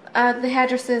the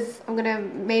hairdressers I'm gonna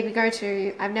maybe go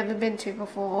to, I've never been to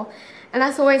before, and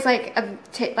that's always like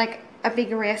a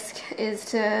big risk, is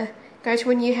to go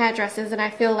to a new hairdressers, and I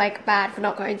feel like bad for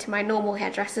not going to my normal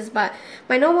hairdressers. But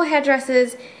my normal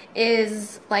hairdressers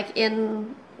is like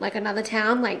in like another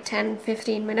town, like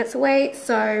 10-15 minutes away,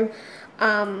 so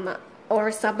or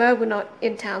a suburb. We're not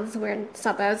in towns, we're in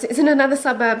suburbs. It's in another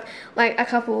suburb, like a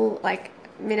couple like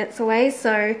minutes away.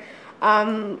 So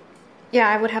yeah,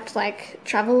 I would have to like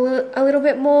travel a little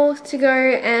bit more to go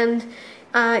and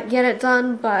get it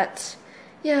done. But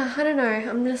yeah, I don't know,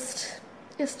 I'm just,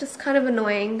 it's just kind of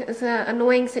annoying. It's an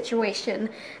annoying situation,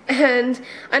 and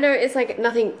I know it's like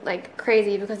nothing like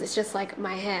crazy because it's just like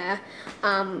my hair,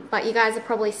 but you guys are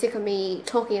probably sick of me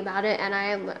talking about it, and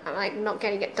I'm like not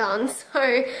getting it done.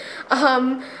 So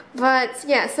but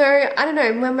yeah, so I don't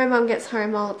know, when my mum gets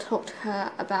home I'll talk to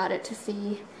her about it to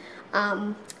see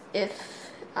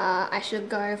if I should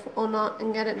go or not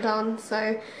and get it done.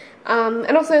 So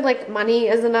and also like money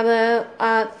is another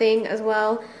thing as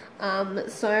well,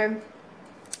 so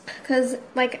because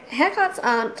like haircuts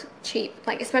aren't cheap,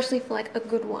 like especially for like a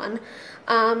good one,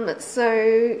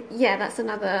 so yeah, that's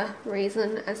another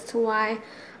reason as to why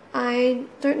I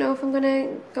don't know if I'm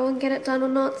gonna go and get it done or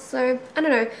not. So I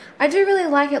don't know, I do really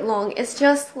like it long, it's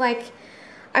just like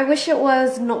I wish it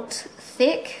was not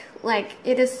thick, like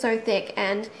it is so thick,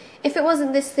 and if it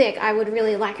wasn't this thick I would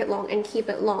really like it long and keep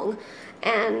it long,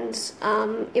 and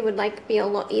it would like be a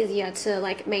lot easier to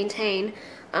like maintain,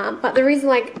 but the reason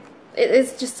like it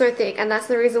is just so thick, and that's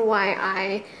the reason why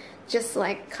I just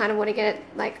like kind of want to get it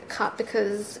like cut,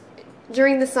 because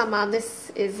during the summer this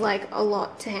is like a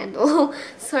lot to handle.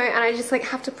 So, and I just like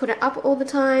have to put it up all the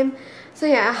time. So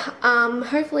yeah,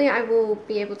 hopefully I will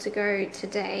be able to go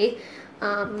today,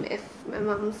 if my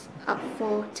mum's up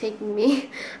for taking me.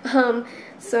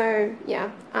 So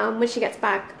yeah, when she gets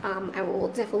back, I will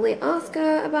definitely ask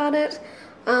her about it.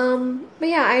 But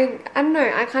yeah, I don't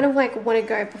know, I kind of like want to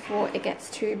go before it gets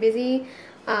too busy,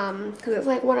 because it's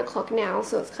like 1 o'clock now,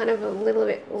 so it's kind of a little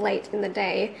bit late in the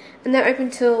day, and they're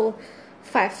open till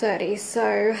 5:30,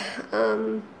 so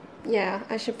yeah,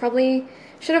 I should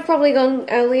have probably gone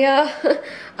earlier.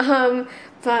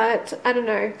 But I don't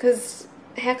know, because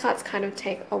haircuts kind of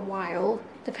take a while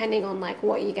depending on like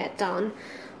what you get done.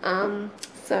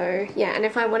 So yeah, and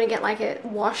if I want to get like it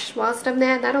washed whilst I'm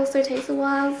there, that also takes a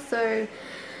while. So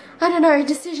I don't know,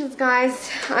 decisions,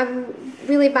 guys. I'm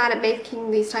really bad at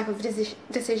making these type of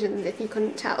decisions, if you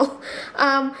couldn't tell.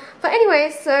 But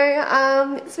anyway, so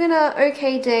it's been an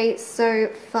okay day so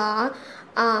far.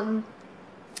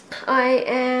 I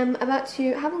am about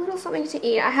to have a little something to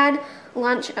eat. I had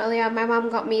lunch earlier. My mum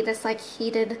got me this like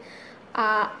heated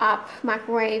up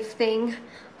microwave thing.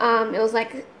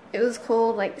 It was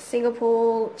called like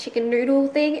Singapore chicken noodle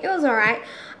thing. It was alright.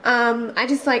 I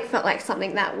just like felt like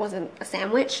something that wasn't a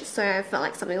sandwich, so I felt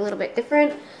like something a little bit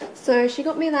different. So she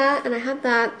got me that, and I had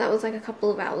that. That was like a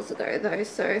couple of hours ago though,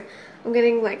 so I'm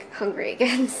getting like hungry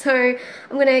again. So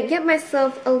I'm gonna get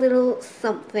myself a little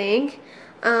something.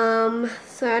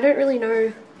 So I don't really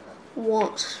know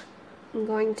what I'm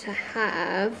going to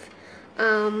have.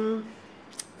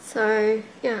 So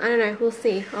yeah, I don't know, we'll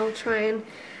see. I'll try and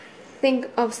think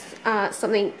of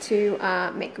something to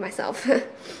make myself.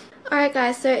 Alright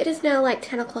guys, so it is now like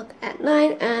 10 o'clock at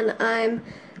night, and I'm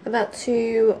about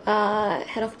to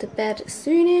head off to bed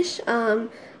soonish. I'm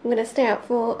gonna stay out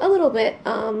for a little bit,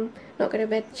 not going to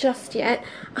bed just yet.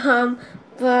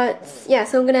 But yeah,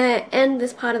 so I'm gonna end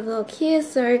this part of the vlog here.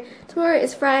 So tomorrow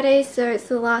is Friday, so it's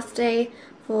the last day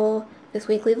for this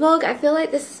weekly vlog. I feel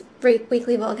like this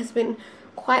weekly vlog has been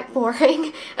quite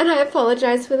boring, and I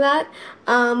apologize for that.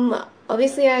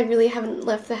 Obviously I really haven't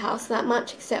left the house that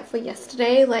much except for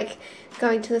yesterday, like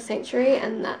going to the sanctuary,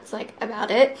 and that's like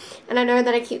about it. And I know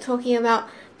that I keep talking about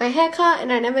my haircut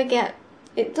and I never get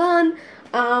it done.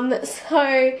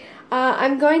 So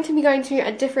I'm going to be going to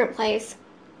a different place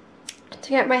to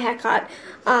get my haircut.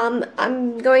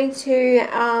 I'm going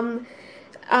to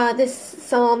this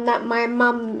salon that my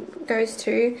mum goes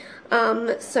to,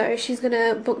 so she's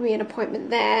gonna book me an appointment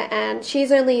there, and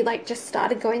she's only like just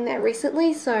started going there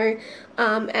recently, so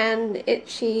and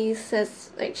she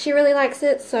says like she really likes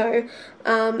it, so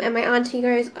and my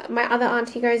other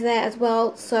auntie goes there as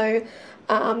well, so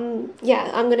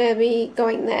yeah, I'm gonna be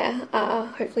going there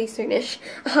hopefully soonish.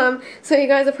 So you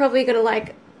guys are probably gonna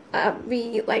like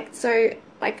be like so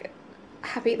like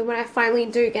happy that when I finally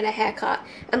do get a haircut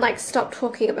and like stop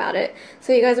talking about it.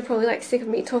 So you guys are probably like sick of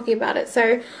me talking about it,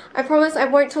 so I promise I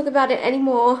won't talk about it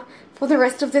anymore for the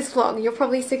rest of this vlog. You're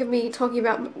probably sick of me talking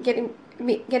about getting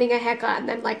a haircut and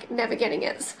then like never getting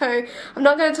it, so I'm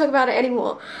not going to talk about it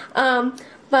anymore.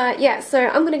 But yeah, so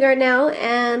I'm gonna go now,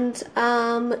 and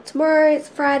tomorrow is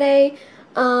Friday.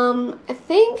 I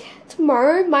think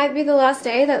tomorrow might be the last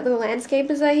day that the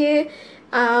landscapers are here,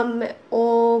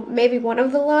 or maybe one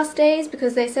of the last days,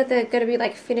 because they said they're going to be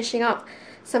like finishing up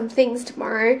some things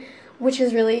tomorrow, which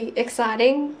is really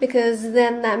exciting, because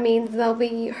then that means they'll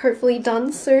be hopefully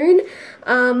done soon,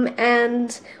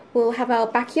 and we'll have our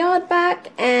backyard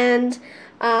back, and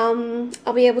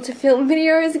I'll be able to film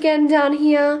videos again down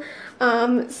here.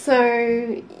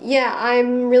 So yeah,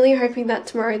 I'm really hoping that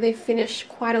tomorrow they finish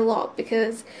quite a lot,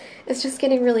 because it's just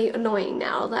getting really annoying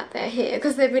now that they're here,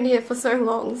 because they've been here for so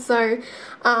long. So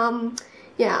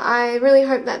yeah, I really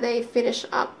hope that they finish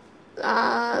up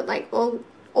like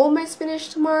almost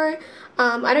finished tomorrow.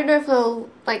 I don't know if they'll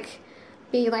like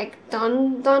be like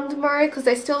done tomorrow, because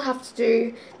they still have to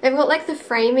do, they've got like the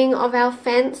framing of our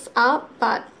fence up,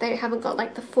 but they haven't got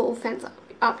like the full fence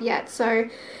up yet, so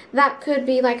that could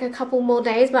be like a couple more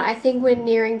days, but I think we're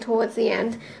nearing towards the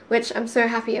end, which I'm so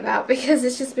happy about, because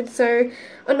it's just been so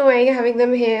annoying having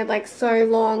them here like so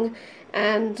long,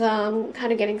 and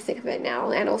kind of getting sick of it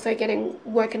now, and also getting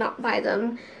woken up by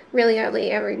them really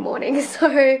early every morning.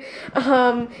 So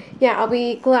yeah, I'll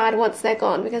be glad once they're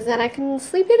gone, because then I can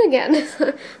sleep in again.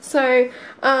 So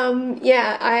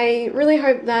yeah, I really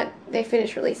hope that they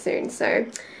finish really soon. So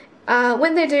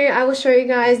when they do, I will show you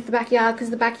guys the backyard, because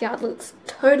the backyard looks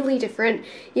totally different.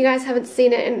 You guys haven't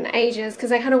seen it in ages,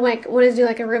 because I kind of like wanted to do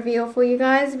like a reveal for you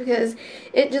guys, because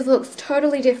it just looks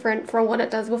totally different from what it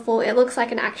does before. It looks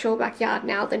like an actual backyard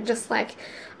now than just like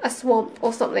a swamp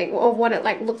or something, or what it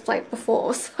like looked like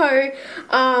before. So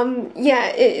yeah,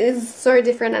 it is so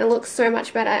different and it looks so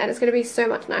much better, and it's going to be so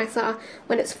much nicer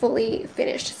when it's fully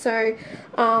finished. So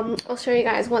I'll show you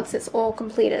guys once it's all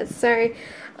completed. So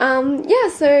yeah,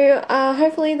 so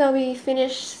hopefully they'll be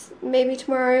finished maybe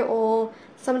tomorrow or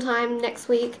sometime next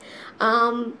week.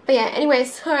 But yeah, anyway,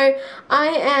 so I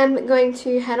am going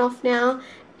to head off now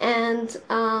and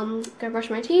go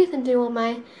brush my teeth and do all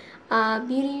my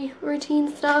beauty routine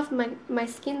stuff, my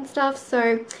skin stuff.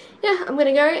 So yeah, I'm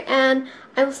gonna go, and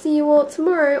I will see you all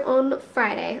tomorrow on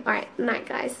Friday. Alright, night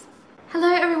guys. Hello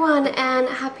everyone, and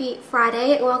happy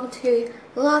Friday, and welcome to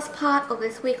the last part of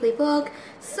this weekly vlog.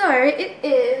 So it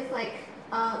is like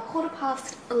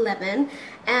 11:15,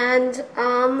 and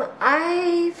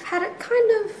I've had a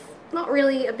kind of, not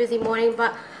really a busy morning,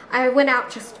 but I went out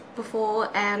just before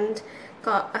and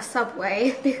got a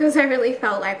Subway because I really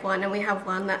felt like one, and we have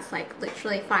one that's like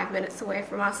literally 5 minutes away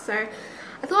from us. So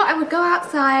I thought I would go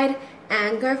outside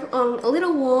and go on a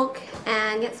little walk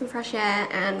and get some fresh air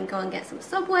and go and get some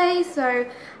Subway. So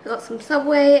I got some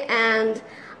Subway, and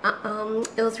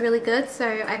it was really good. So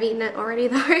I've eaten it already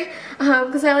though,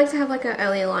 because I like to have like an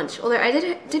earlier lunch. Although I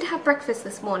did have breakfast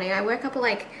this morning. I woke up at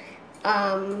like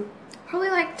probably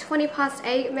like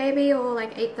 8:20 maybe, or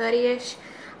like 8:30ish.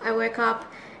 I woke up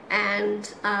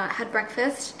and had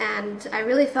breakfast, and I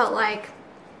really felt like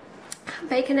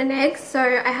bacon and eggs. So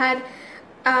I had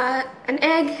an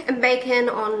egg and bacon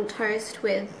on toast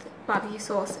with barbecue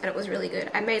sauce, and it was really good.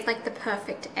 I made like the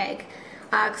perfect egg,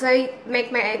 because I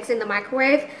make my eggs in the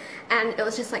microwave, and it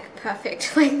was just like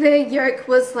perfect. Like the yolk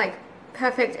was like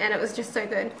perfect, and it was just so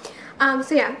good.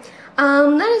 So yeah,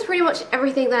 that is pretty much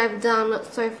everything that I've done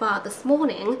so far this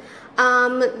morning.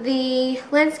 The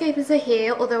landscapers are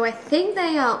here, although I think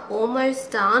they are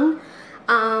almost done.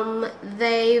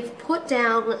 They've put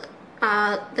down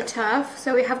the turf,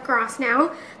 so we have grass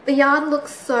now. The yard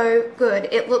looks so good.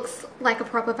 It looks like a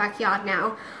proper backyard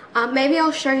now. Maybe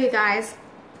I'll show you guys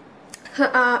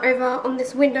over on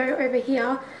this window over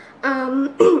here.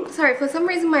 Sorry, for some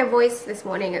reason my voice this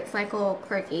morning, it's like all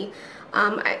croaky.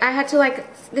 I had to like,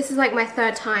 this is like my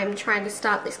third time trying to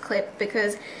start this clip,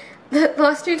 because the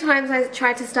last 2 times I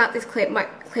tried to start this clip,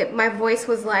 my voice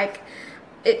was like,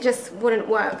 it just wouldn't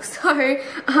work. So,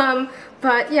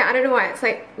 but yeah, I don't know why, it's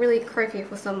like really croaky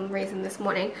for some reason this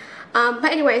morning. But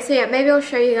anyway, so yeah, maybe I'll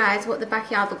show you guys what the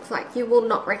backyard looks like. You will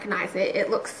not recognize it. It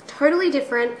looks totally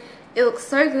different. It looks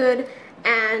so good,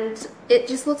 and it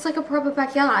just looks like a proper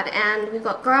backyard. And we've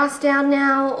got grass down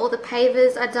now, all the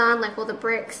pavers are done, like all the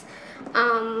bricks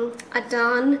are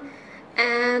done.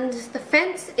 And the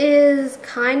fence is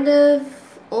kind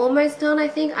of almost done, I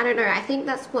think. I don't know. I think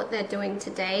that's what they're doing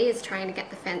today, is trying to get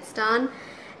the fence done,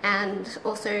 and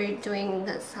also doing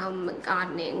some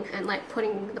gardening and like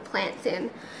putting the plants in.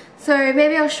 So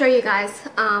maybe I'll show you guys.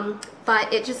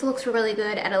 But it just looks really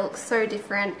good, and it looks so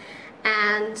different.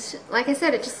 And like I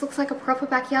said, it just looks like a proper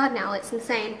backyard now. It's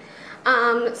insane.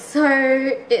 So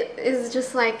it is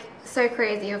just like so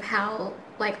crazy of how,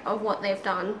 like, of what they've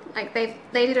done. Like they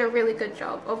did a really good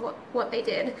job of what they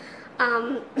did,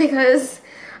 because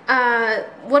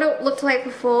what it looked like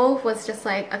before was just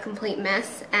like a complete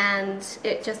mess, and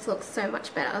it just looks so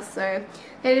much better. So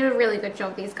they did a really good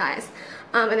job, these guys,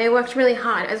 and they worked really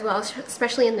hard as well,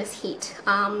 especially in this heat.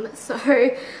 So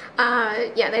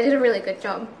yeah, they did a really good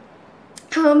job.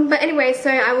 But anyway, so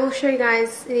I will show you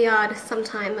guys the yard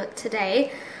sometime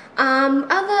today.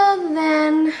 Other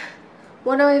than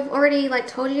what I've already like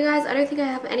told you guys, I don't think I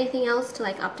have anything else to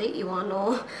like update you on,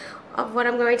 or of what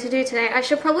I'm going to do today. I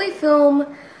should probably film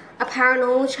a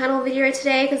paranormal channel video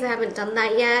today, because I haven't done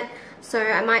that yet. So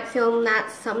I might film that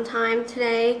sometime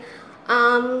today.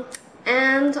 And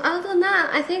other than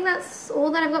that, I think that's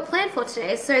all that I've got planned for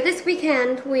today. So this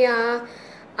weekend we are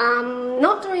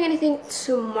not doing anything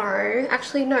tomorrow.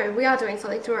 Actually, no, we are doing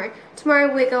something tomorrow.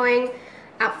 Tomorrow we're going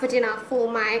out for dinner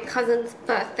for my cousin's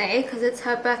birthday, because it's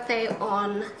her birthday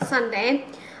on Sunday.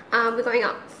 We're going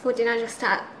out for dinner just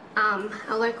at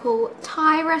a local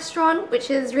Thai restaurant, which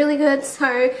is really good.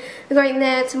 So we're going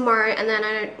there tomorrow, and then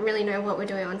I don't really know what we're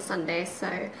doing on Sunday.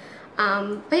 So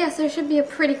but yeah, so it should be a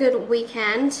pretty good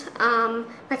weekend.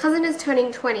 My cousin is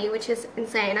turning 20, which is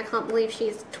insane. I can't believe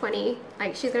she's 20.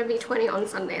 Like, she's gonna be 20 on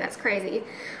Sunday. That's crazy.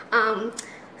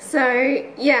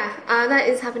 So yeah, that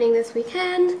is happening this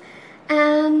weekend.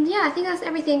 And yeah, I think that's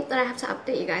everything that I have to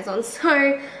update you guys on.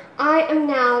 So I am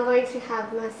now going to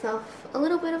have myself a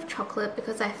little bit of chocolate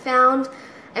because I found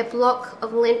a block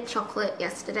of Lindt chocolate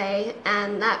yesterday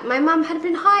and that my mum had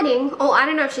been hiding. Oh, I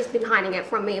don't know if she's been hiding it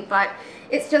from me, but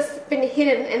it's just been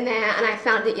hidden in there and I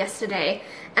found it yesterday.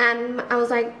 And I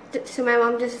was like to my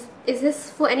mum, is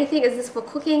this for anything? Is this for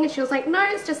cooking? And she was like, no,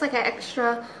 it's just like an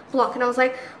extra block. And I was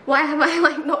like, why have I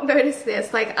like not noticed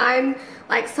this? Like, I'm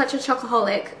like such a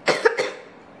chocoholic.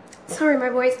 Sorry, my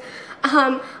voice.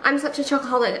 I'm such a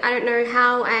chocoholic. I don't know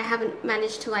how I haven't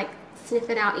managed to like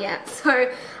sniff it out yet.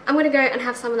 So I'm gonna go and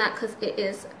have some of that because it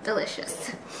is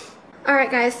delicious. Alright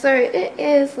guys, so it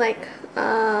is like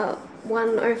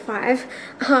 1:05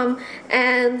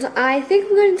 and I think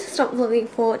I'm going to stop vlogging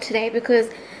for today because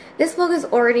this vlog is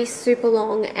already super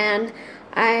long and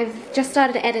I've just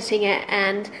started editing it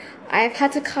and I've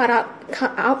had to cut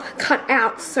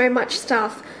out so much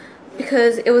stuff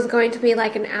because it was going to be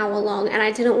like an hour long and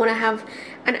I didn't want to have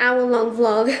an hour long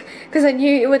vlog because I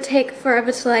knew it would take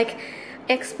forever to like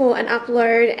export and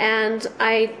upload, and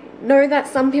I know that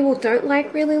some people don't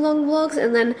like really long vlogs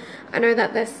and then I know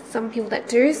that there's some people that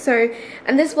do. So,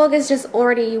 and this vlog is just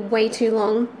already way too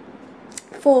long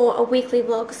for a weekly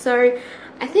vlog, so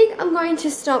I think I'm going to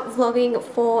stop vlogging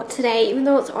for today even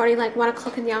though it's already like 1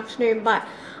 o'clock in the afternoon, but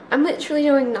I'm literally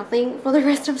doing nothing for the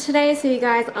rest of today so you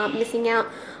guys aren't missing out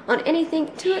on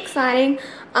anything too exciting.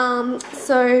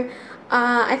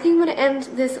 I think I'm going to end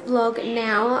this vlog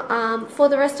now. For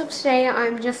the rest of today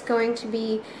I'm just going to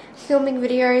be filming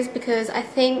videos because I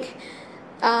think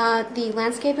the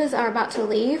landscapers are about to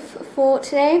leave for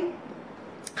today.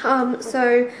 Once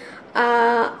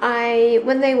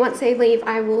they leave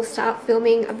I will start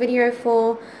filming a video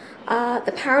for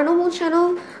the paranormal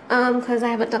channel because I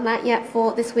haven't done that yet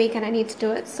for this week and I need to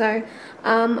do it, so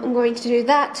I'm going to do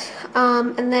that.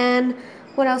 And then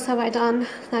what else have I done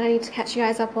that I need to catch you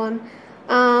guys up on?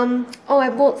 Oh, I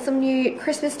bought some new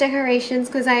Christmas decorations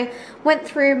because I went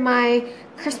through my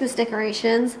Christmas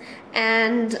decorations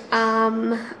and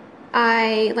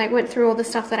I like went through all the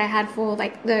stuff that I had for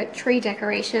like the tree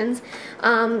decorations,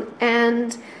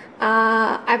 and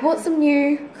I bought some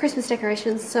new Christmas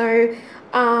decorations, so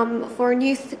for a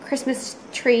new Christmas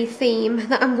tree theme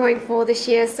that I'm going for this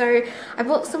year. So I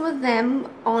bought some of them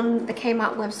on the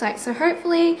Kmart website, so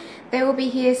hopefully they will be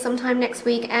here sometime next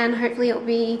week, and hopefully it will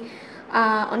be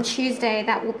on Tuesday.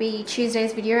 That will be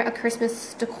Tuesday's video, a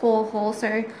Christmas decor haul,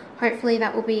 so hopefully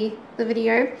that will be the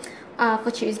video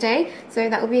for Tuesday, so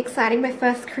that will be exciting, my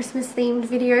first Christmas themed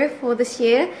video for this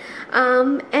year.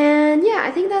 And yeah,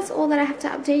 I think that's all that I have to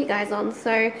update you guys on.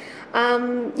 So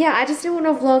yeah, I just don't want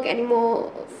to vlog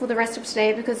anymore for the rest of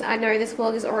today because I know this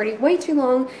vlog is already way too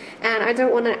long and I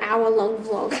don't want an hour-long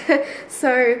vlog.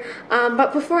 So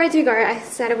but before I do go, I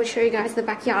said I would show you guys the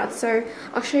backyard, so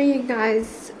I'll show you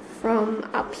guys from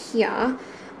up here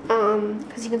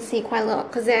because you can see quite a lot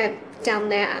because they're down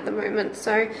there at the moment.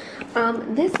 So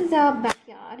this is our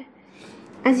backyard.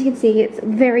 As you can see, it's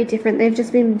very different. They've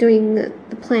just been doing the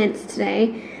plants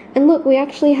today, and look, we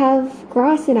actually have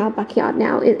grass in our backyard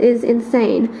now. It is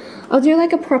insane. I'll do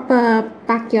like a proper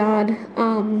backyard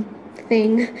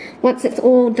thing once it's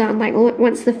all done, like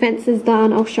once the fence is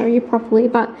done I'll show you properly,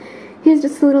 but here's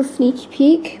just a little sneak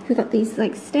peek. We've got these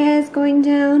like stairs going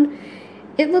down.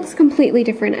 It looks completely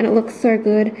different and it looks so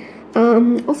good.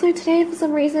 Also today for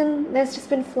some reason there's just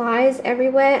been flies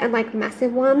everywhere, and like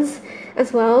massive ones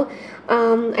as well.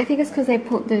 I think it's because they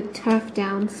put the turf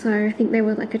down, so I think they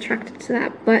were like attracted to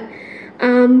that. But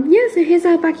yeah, so here's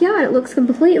our backyard. It looks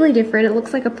completely different. It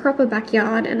looks like a proper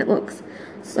backyard and it looks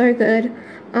so good.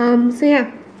 So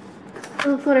yeah,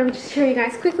 I thought I would just show you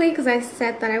guys quickly because I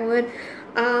said that I would.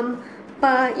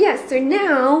 But yeah, so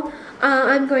now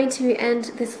I'm going to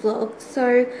end this vlog.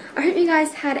 So I hope you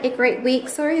guys had a great week.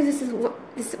 Sorry this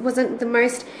wasn't the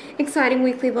most exciting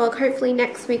weekly vlog. Hopefully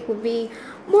next week will be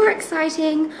more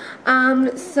exciting.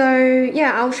 So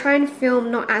yeah, I'll try and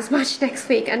film not as much next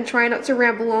week and try not to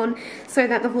ramble on so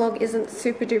that the vlog isn't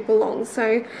super duper long.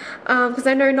 So because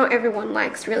I know not everyone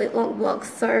likes really long vlogs.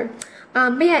 So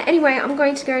but yeah, anyway, I'm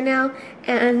going to go now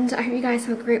and I hope you guys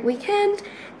have a great weekend,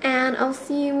 and I'll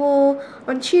see you all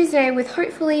on Tuesday with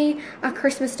hopefully a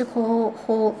Christmas decor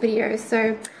haul video.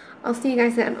 So I'll see you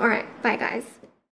guys then. Alright, bye guys.